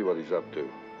going to see what he's up to.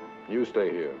 You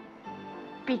stay here.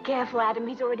 Be careful, Adam.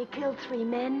 He's already killed 3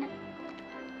 men.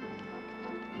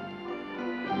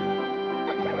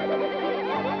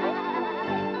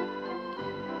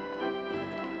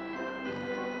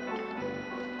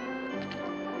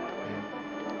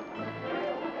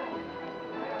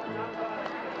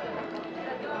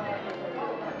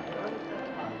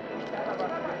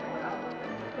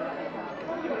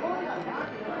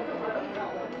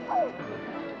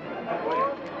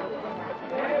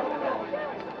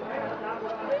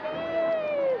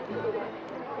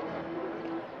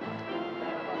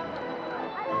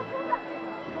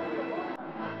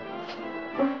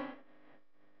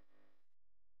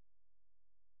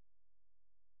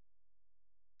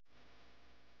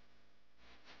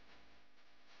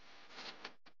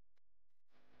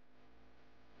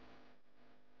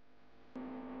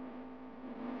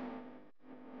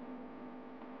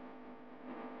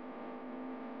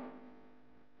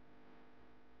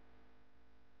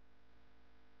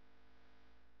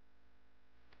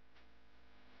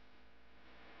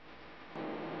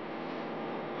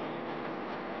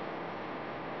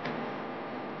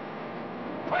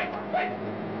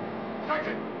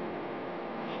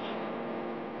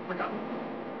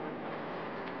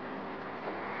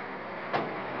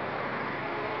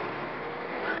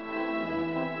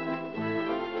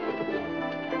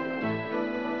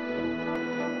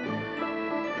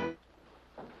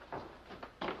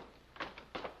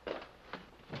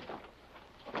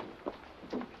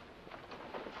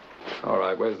 All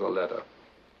right, where's the letter?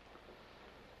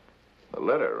 The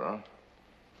letter, huh?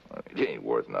 It ain't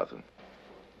worth nothing.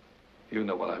 You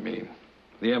know what I mean.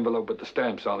 The envelope with the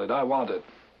stamps on it. I want it.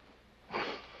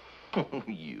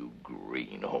 You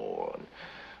greenhorn.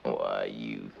 Why,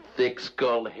 you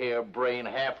thick-skulled, harebrained,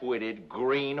 half-witted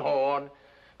greenhorn.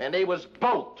 And they was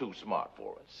both too smart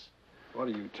for us. What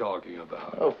are you talking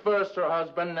about? Oh, first her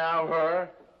husband, now her.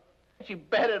 She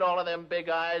betted all of them big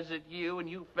eyes at you, and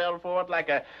you fell for it like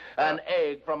an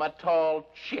egg from a tall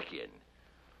chicken.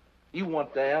 You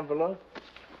want the envelope?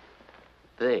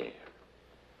 There.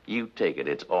 You take it.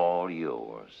 It's all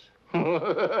yours.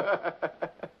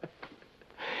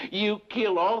 You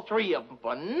killed all three of them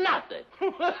for nothing.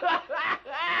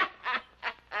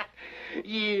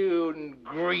 You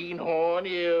greenhorn,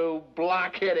 you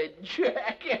block-headed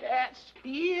jackass.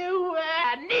 You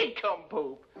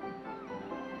nincompoop.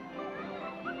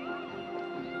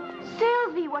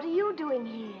 Sylvie, what are you doing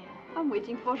here? I'm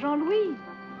waiting for Jean-Louis.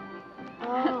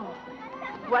 Oh.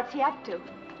 What's he up to?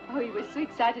 Oh, he was so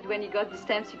excited when he got the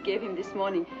stamps you gave him this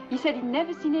morning. He said he'd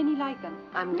never seen any like them.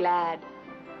 I'm glad.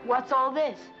 What's all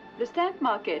this? The stamp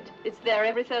market. It's there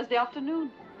every Thursday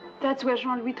afternoon. That's where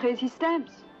Jean-Louis trades his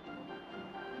stamps.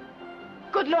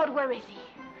 Good Lord, where is he?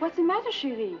 What's the matter,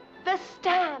 chérie? The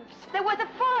stamps. They're worth a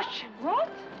fortune. What?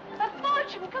 A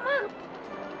fortune. Come on.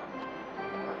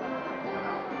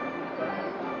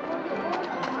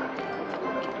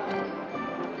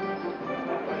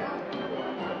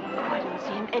 I don't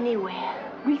see him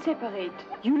anywhere. We'll separate.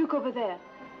 You look over there.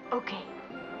 Okay.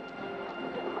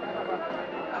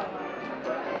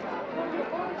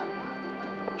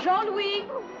 Jean-Louis!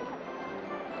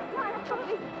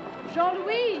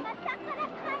 Jean-Louis!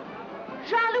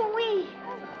 Jean-Louis!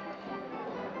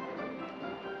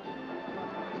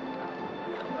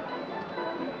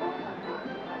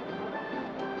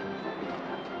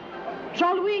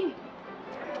 Jean-Louis!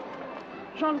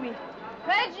 Jean-Louis!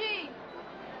 Reggie!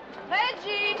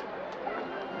 Reggie!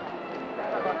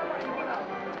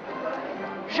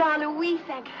 Jean-Louis,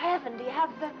 thank heaven. Do you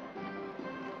have the...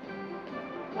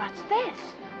 What's this?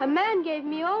 A man gave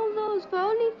me all those for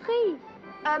only 3.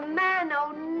 A man?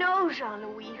 Oh, no,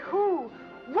 Jean-Louis. Who?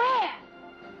 Where?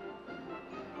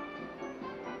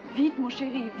 Vite, mon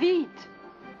chéri, vite!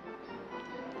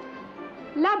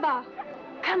 Là-bas.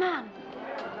 Come on.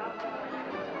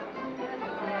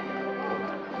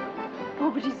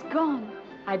 Oh, but he's gone.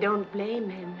 I don't blame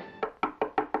him.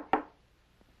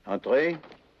 Entrez.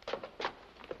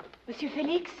 Monsieur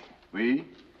Félix? Oui?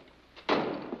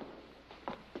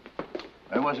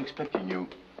 I was expecting you.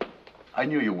 I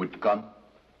knew you would come.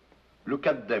 Look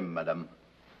at them, madame.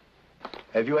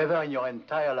 Have you ever in your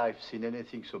entire life seen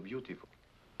anything so beautiful?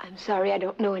 I'm sorry, I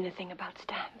don't know anything about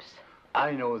stamps.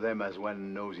 I know them as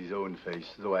one knows his own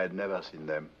face, though I had never seen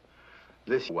them.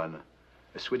 This one,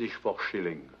 a Swedish 4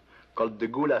 shilling, called the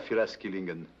Gula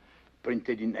Firaskillingen,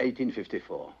 printed in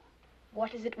 1854.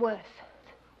 What is it worth?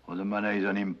 Well, the money is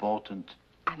unimportant.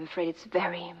 I'm afraid it's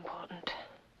very important.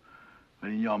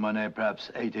 Well, in your money,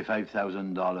 perhaps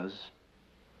 $85,000.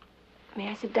 May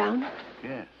I sit down?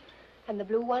 Yes. And the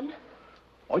blue one?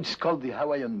 Oh, it's called the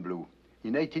Hawaiian Blue.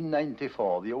 In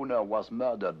 1894, the owner was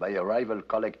murdered by a rival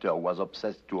collector who was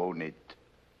obsessed to own it.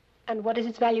 And what is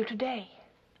its value today?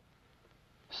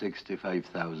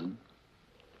 $65,000.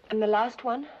 And the last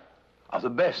one? The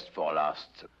best for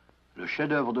last. Le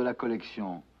chef-d'œuvre de la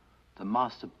collection, the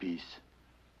masterpiece.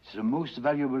 It's the most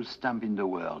valuable stamp in the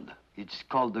world. It's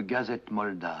called the Gazette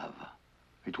Moldave.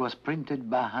 It was printed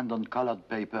by hand on colored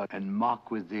paper and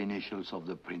marked with the initials of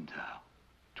the printer.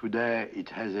 Today, it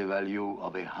has a value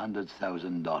of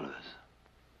 $100,000.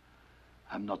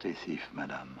 I'm not a thief,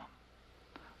 madame.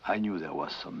 I knew there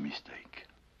was some mistake.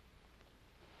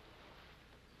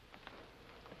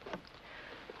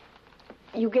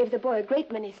 You gave the boy a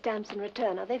great many stamps in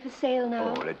return. Are they for sale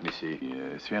now? Oh, let me see.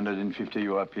 350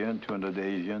 European, 200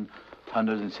 Asian,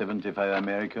 175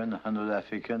 American, 100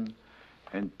 African,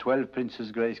 and 12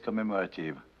 Princess Grace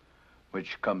commemorative,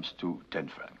 which comes to 10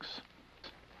 francs.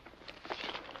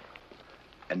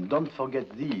 And don't forget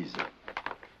these.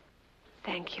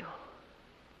 Thank you.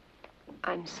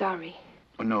 I'm sorry.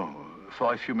 Oh, no,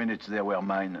 for a few minutes they were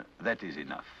mine. That is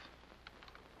enough.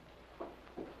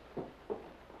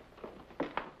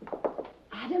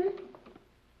 Adam?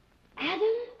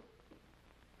 Adam?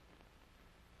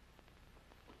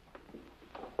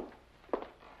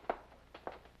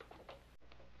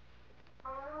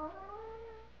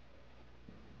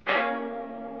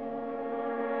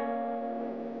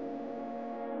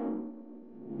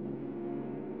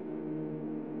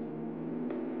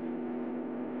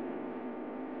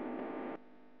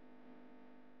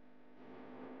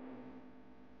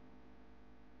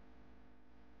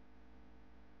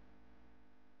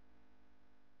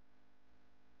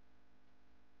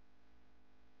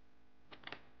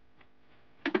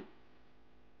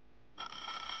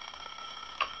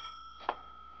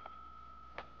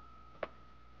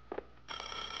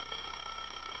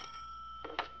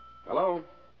 Hello?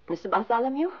 Mr.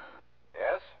 Bartholomew?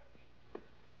 Yes?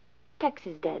 Tex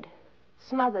is dead.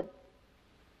 Smothered.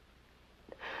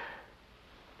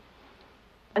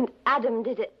 And Adam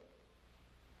did it.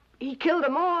 He killed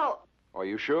them all. Are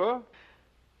you sure?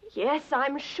 Yes,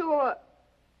 I'm sure.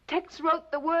 Tex wrote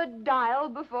the word Dyle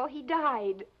before he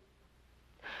died.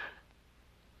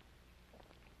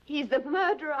 He's the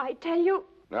murderer, I tell you.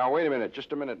 Now, wait a minute.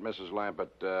 Just a minute, Mrs.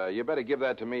 Lampert. You better give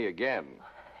that to me again.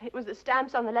 It was the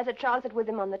stamps on the letter Charles had with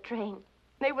him on the train.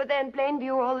 They were there in plain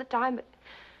view all the time, but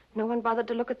no one bothered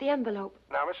to look at the envelope.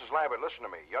 Now, Mrs. Lampert, listen to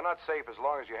me. You're not safe as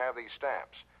long as you have these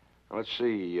stamps. Now, let's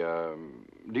see.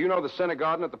 Do you know the Center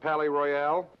Garden at the Palais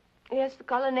Royal? Yes, the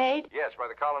colonnade. Yes, by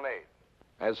the colonnade.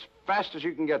 As fast as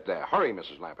you can get there. Hurry,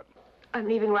 Mrs. Lampert. I'm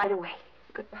leaving right away.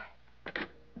 Goodbye.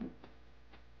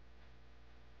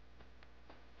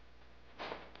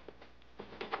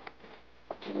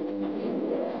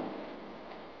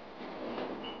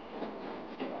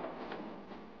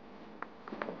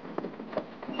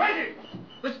 Reggie!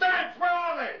 The stamps, where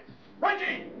are they?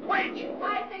 Reggie, wait!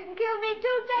 I think he killed me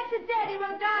too. Tex is dead. He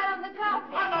wrote Dyle on the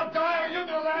copy. I'm not Dyle, you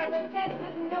know that. But Tex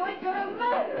didn't know it. You're a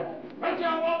murderer. Reggie,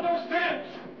 I want those stamps.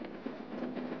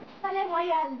 Palais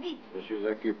Royal, vite. Je suis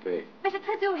occupé. Mais c'est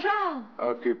très urgent.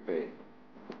 Occupé.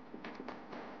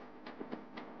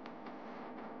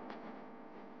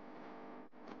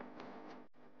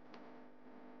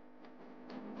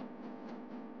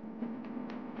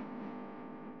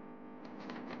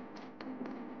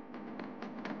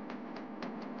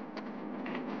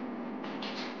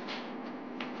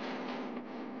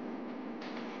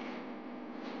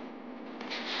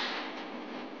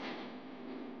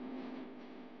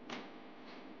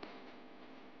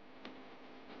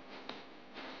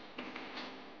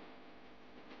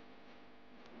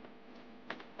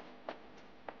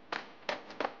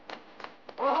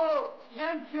 Oh,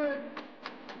 Canfield!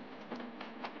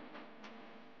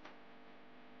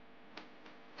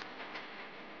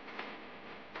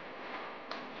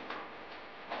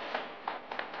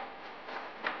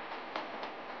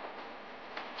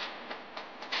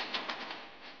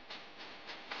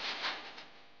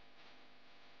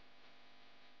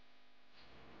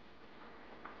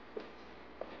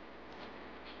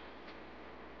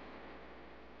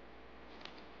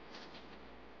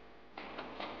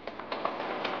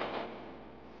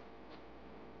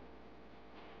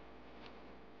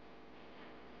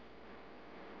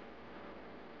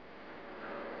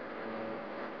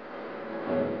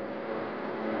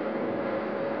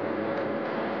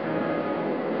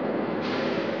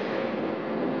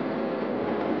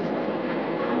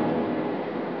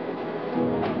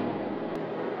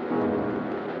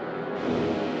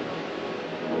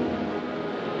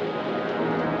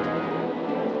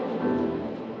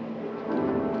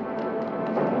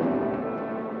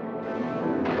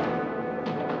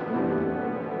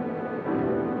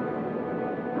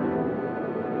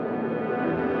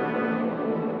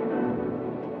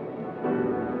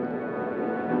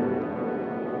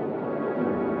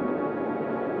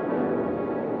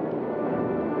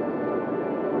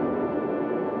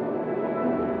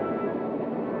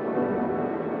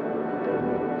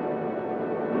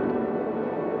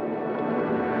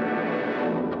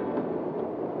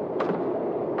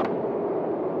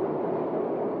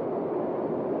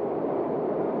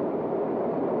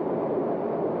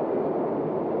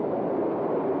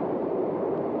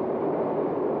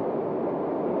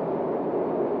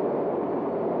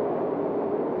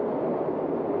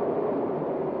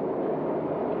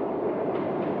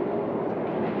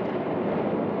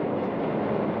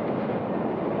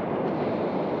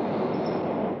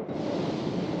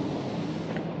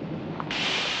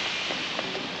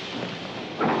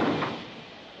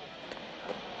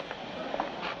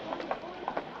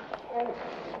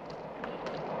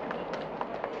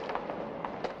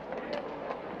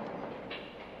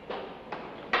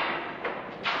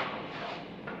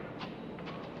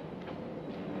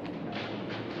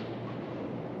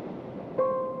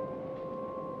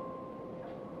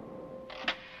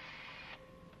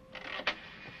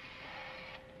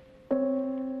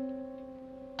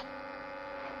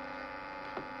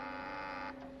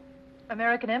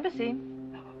 American Embassy.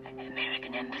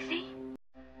 American Embassy?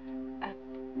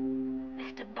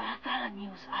 Mr.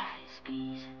 Bartholomew's office,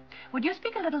 please. Would you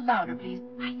speak a little louder, please?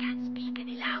 I can't speak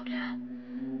any louder.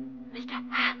 Mr.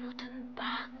 Hamilton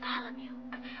Bartholomew.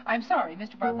 I'm sorry,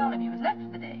 Mr. Bartholomew has left for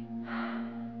the day.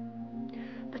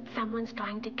 But someone's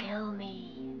trying to kill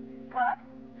me. What?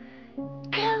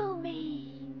 Kill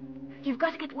me! You've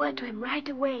got to get word to him right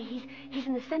away. He's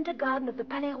in the center garden of the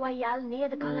Palais Royal near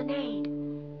the colonnade.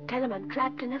 Tell him I'm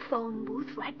trapped in a phone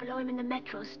booth right below him in the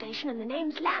metro station, and the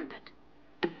name's Lampert.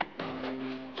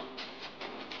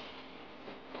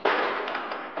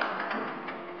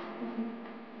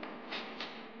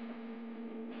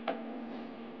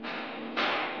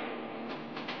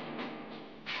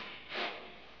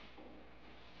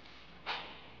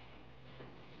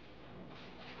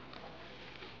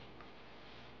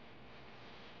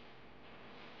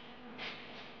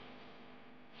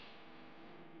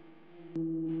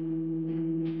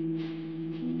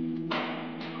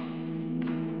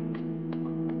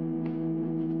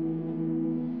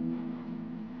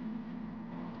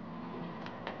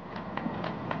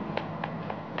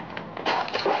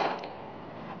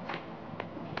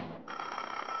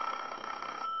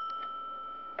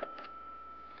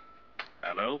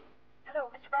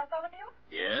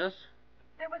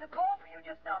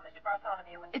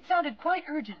 sounded quite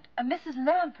urgent. A Mrs.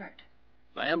 Lampert.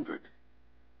 Lampert?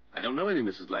 I don't know any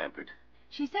Mrs. Lampert.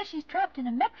 She says she's trapped in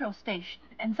a metro station,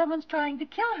 and someone's trying to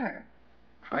kill her.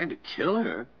 Trying to kill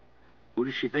her? Who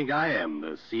does she think I am,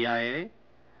 the CIA?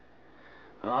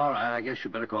 All right, I guess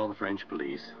you better call the French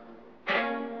police.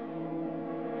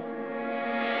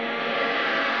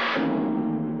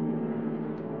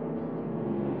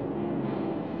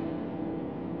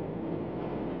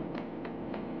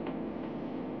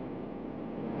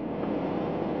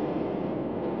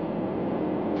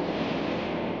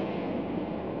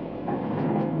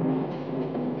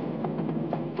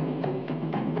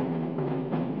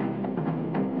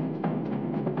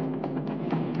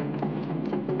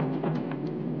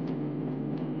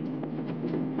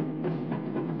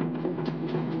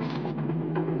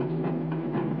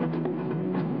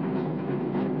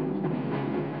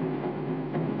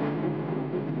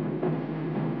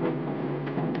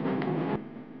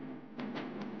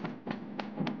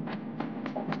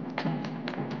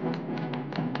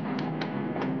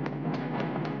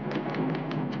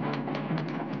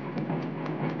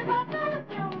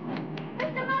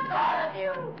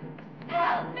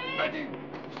 Reggie,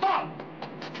 stop!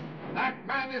 That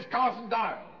man is Carson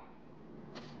Dyle.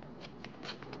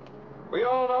 We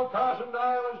all know Carson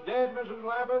Dyle is dead, Mrs.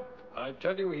 Lampert. I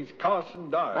tell you, he's Carson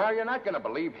Dyle. Now, you're not going to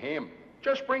believe him.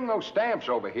 Just bring those stamps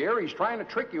over here. He's trying to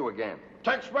trick you again.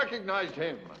 Tex recognized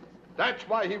him. That's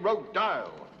why he wrote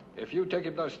Dyle. If you take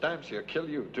him those stamps, he'll kill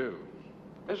you, too.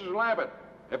 Mrs. Lampert,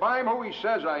 if I'm who he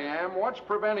says I am, what's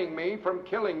preventing me from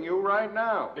killing you right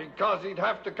now? Because he'd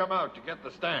have to come out to get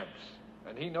the stamps.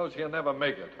 And he knows he'll never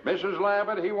make it. Mrs.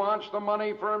 Lampert, he wants the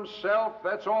money for himself.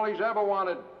 That's all he's ever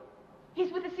wanted.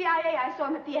 He's with the CIA. I saw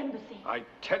him at the embassy. I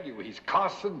tell you, he's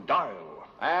Carson Dyle.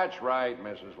 That's right,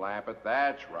 Mrs. Lampert.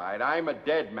 That's right. I'm a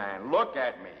dead man. Look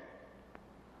at me.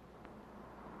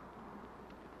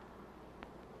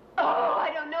 Oh,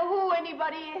 I don't know who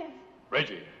anybody is.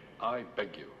 Reggie, I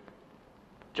beg you.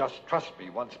 Just trust me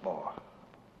once more.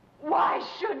 Why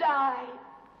should I?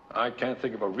 I can't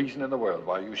think of a reason in the world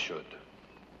why you should.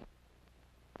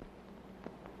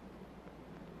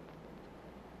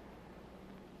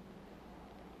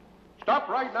 Stop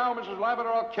right now, Mrs. Lampert, or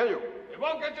I'll kill you. It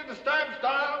won't get you the stamps,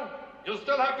 Dyle. You'll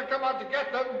still have to come out to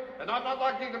get them, and I'm not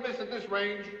likely to miss at this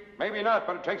range. Maybe not,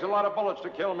 but it takes a lot of bullets to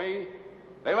kill me.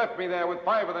 They left me there with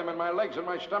 5 of them in my legs and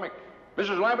my stomach.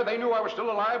 Mrs. Lampert, they knew I was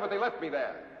still alive, but they left me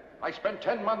there. I spent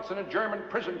 10 months in a German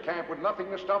prison camp with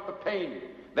nothing to stop the pain.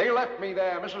 They left me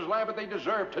there. Mrs. Lampert, they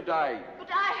deserved to die. But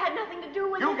I had nothing to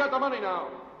do with it. You got the money now.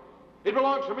 It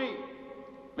belongs to me.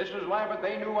 Mrs. Lampert,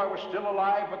 they knew I was still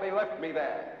alive, but they left me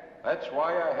there. That's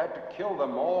why I had to kill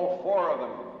them, all 4 of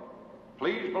them.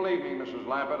 Please believe me, Mrs.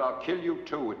 Lampert, I'll kill you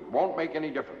too. It won't make any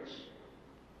difference.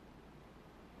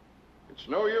 It's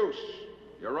no use.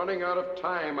 You're running out of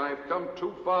time. I've come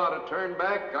too far to turn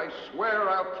back. I swear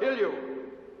I'll kill you.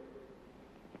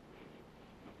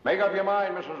 Make up your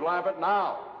mind, Mrs. Lampert,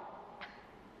 now.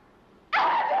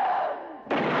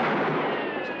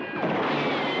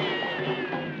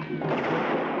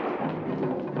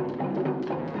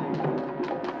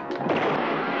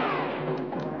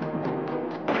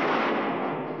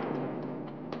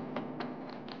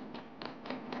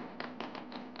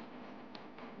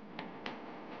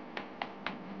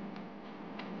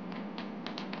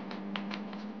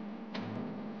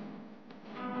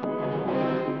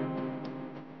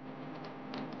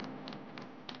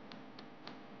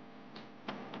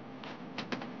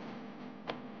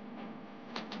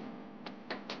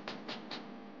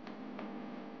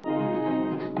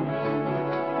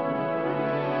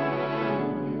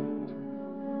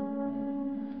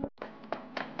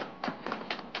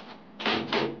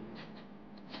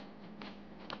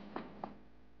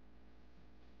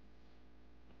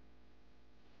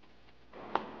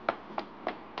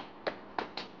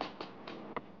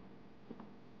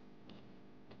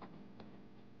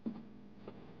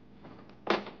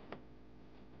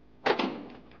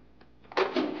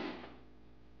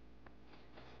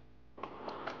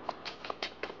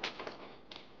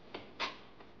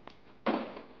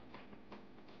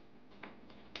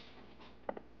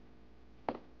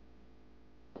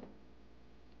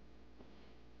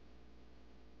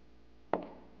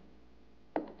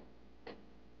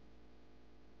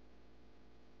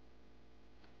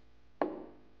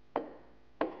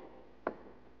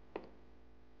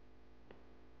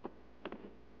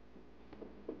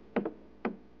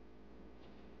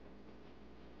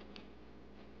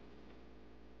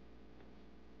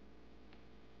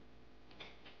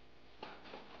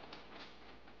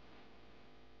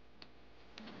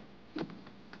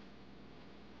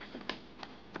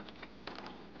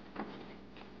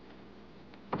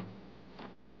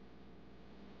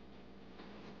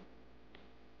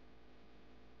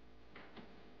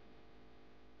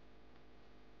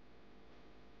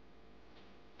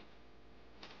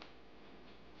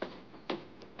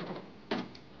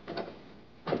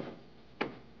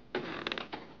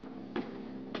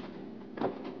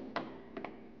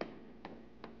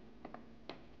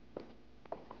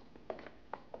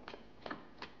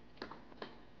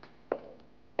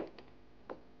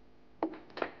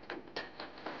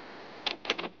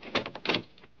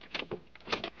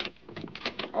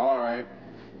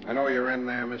 I know you're in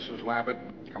there, Mrs. Lampert.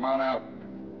 Come on out.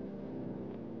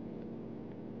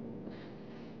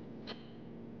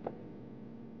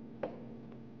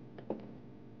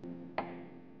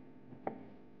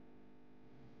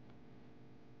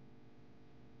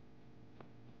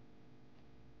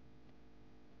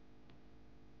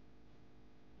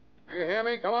 You hear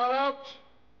me? Come on out.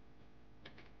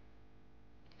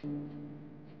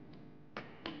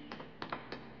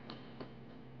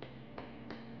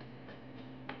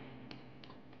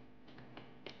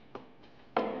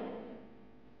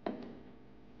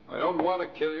 I don't want to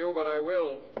kill you, but I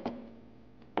will.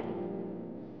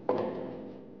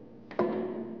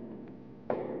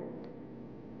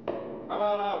 Come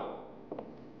on out.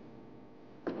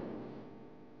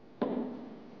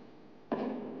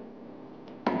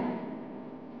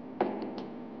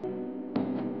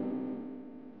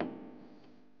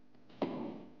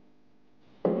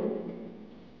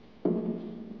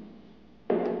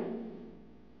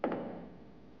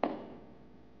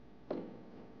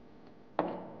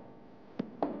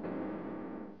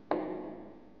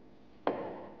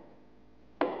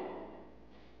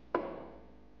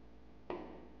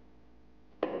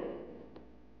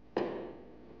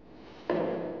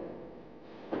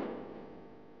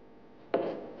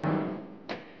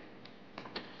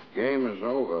 Game is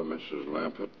over, Mrs.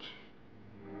 Lampert.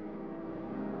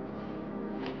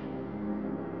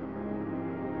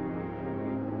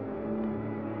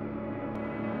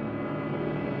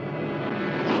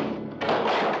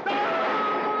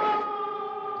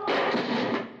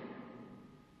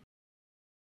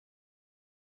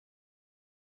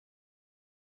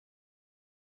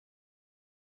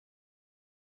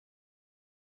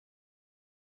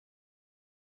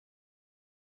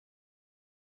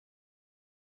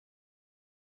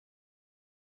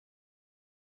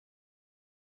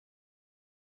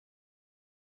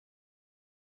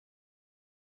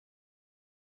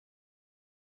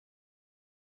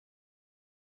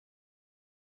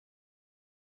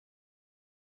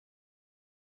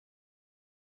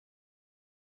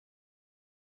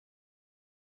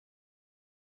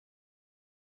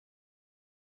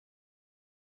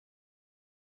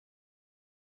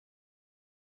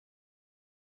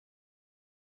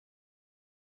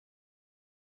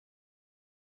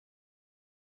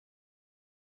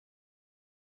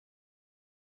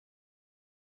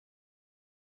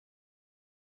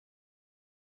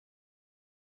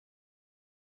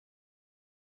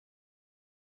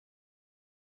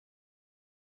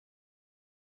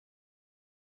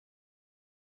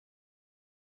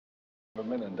 $1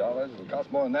 million. It'll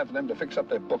cost more than that for them to fix up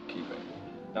their bookkeeping.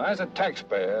 Now, as a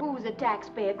taxpayer... Who's a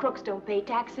taxpayer? Crooks don't pay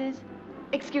taxes.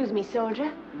 Excuse me,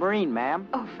 soldier. Marine, ma'am.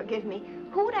 Oh, forgive me.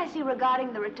 Who would I see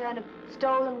regarding the return of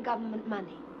stolen government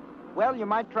money? Well, you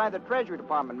might try the Treasury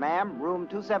Department, ma'am. Room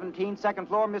 217, second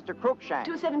floor, Mr. Cruikshank.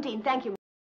 217, thank you.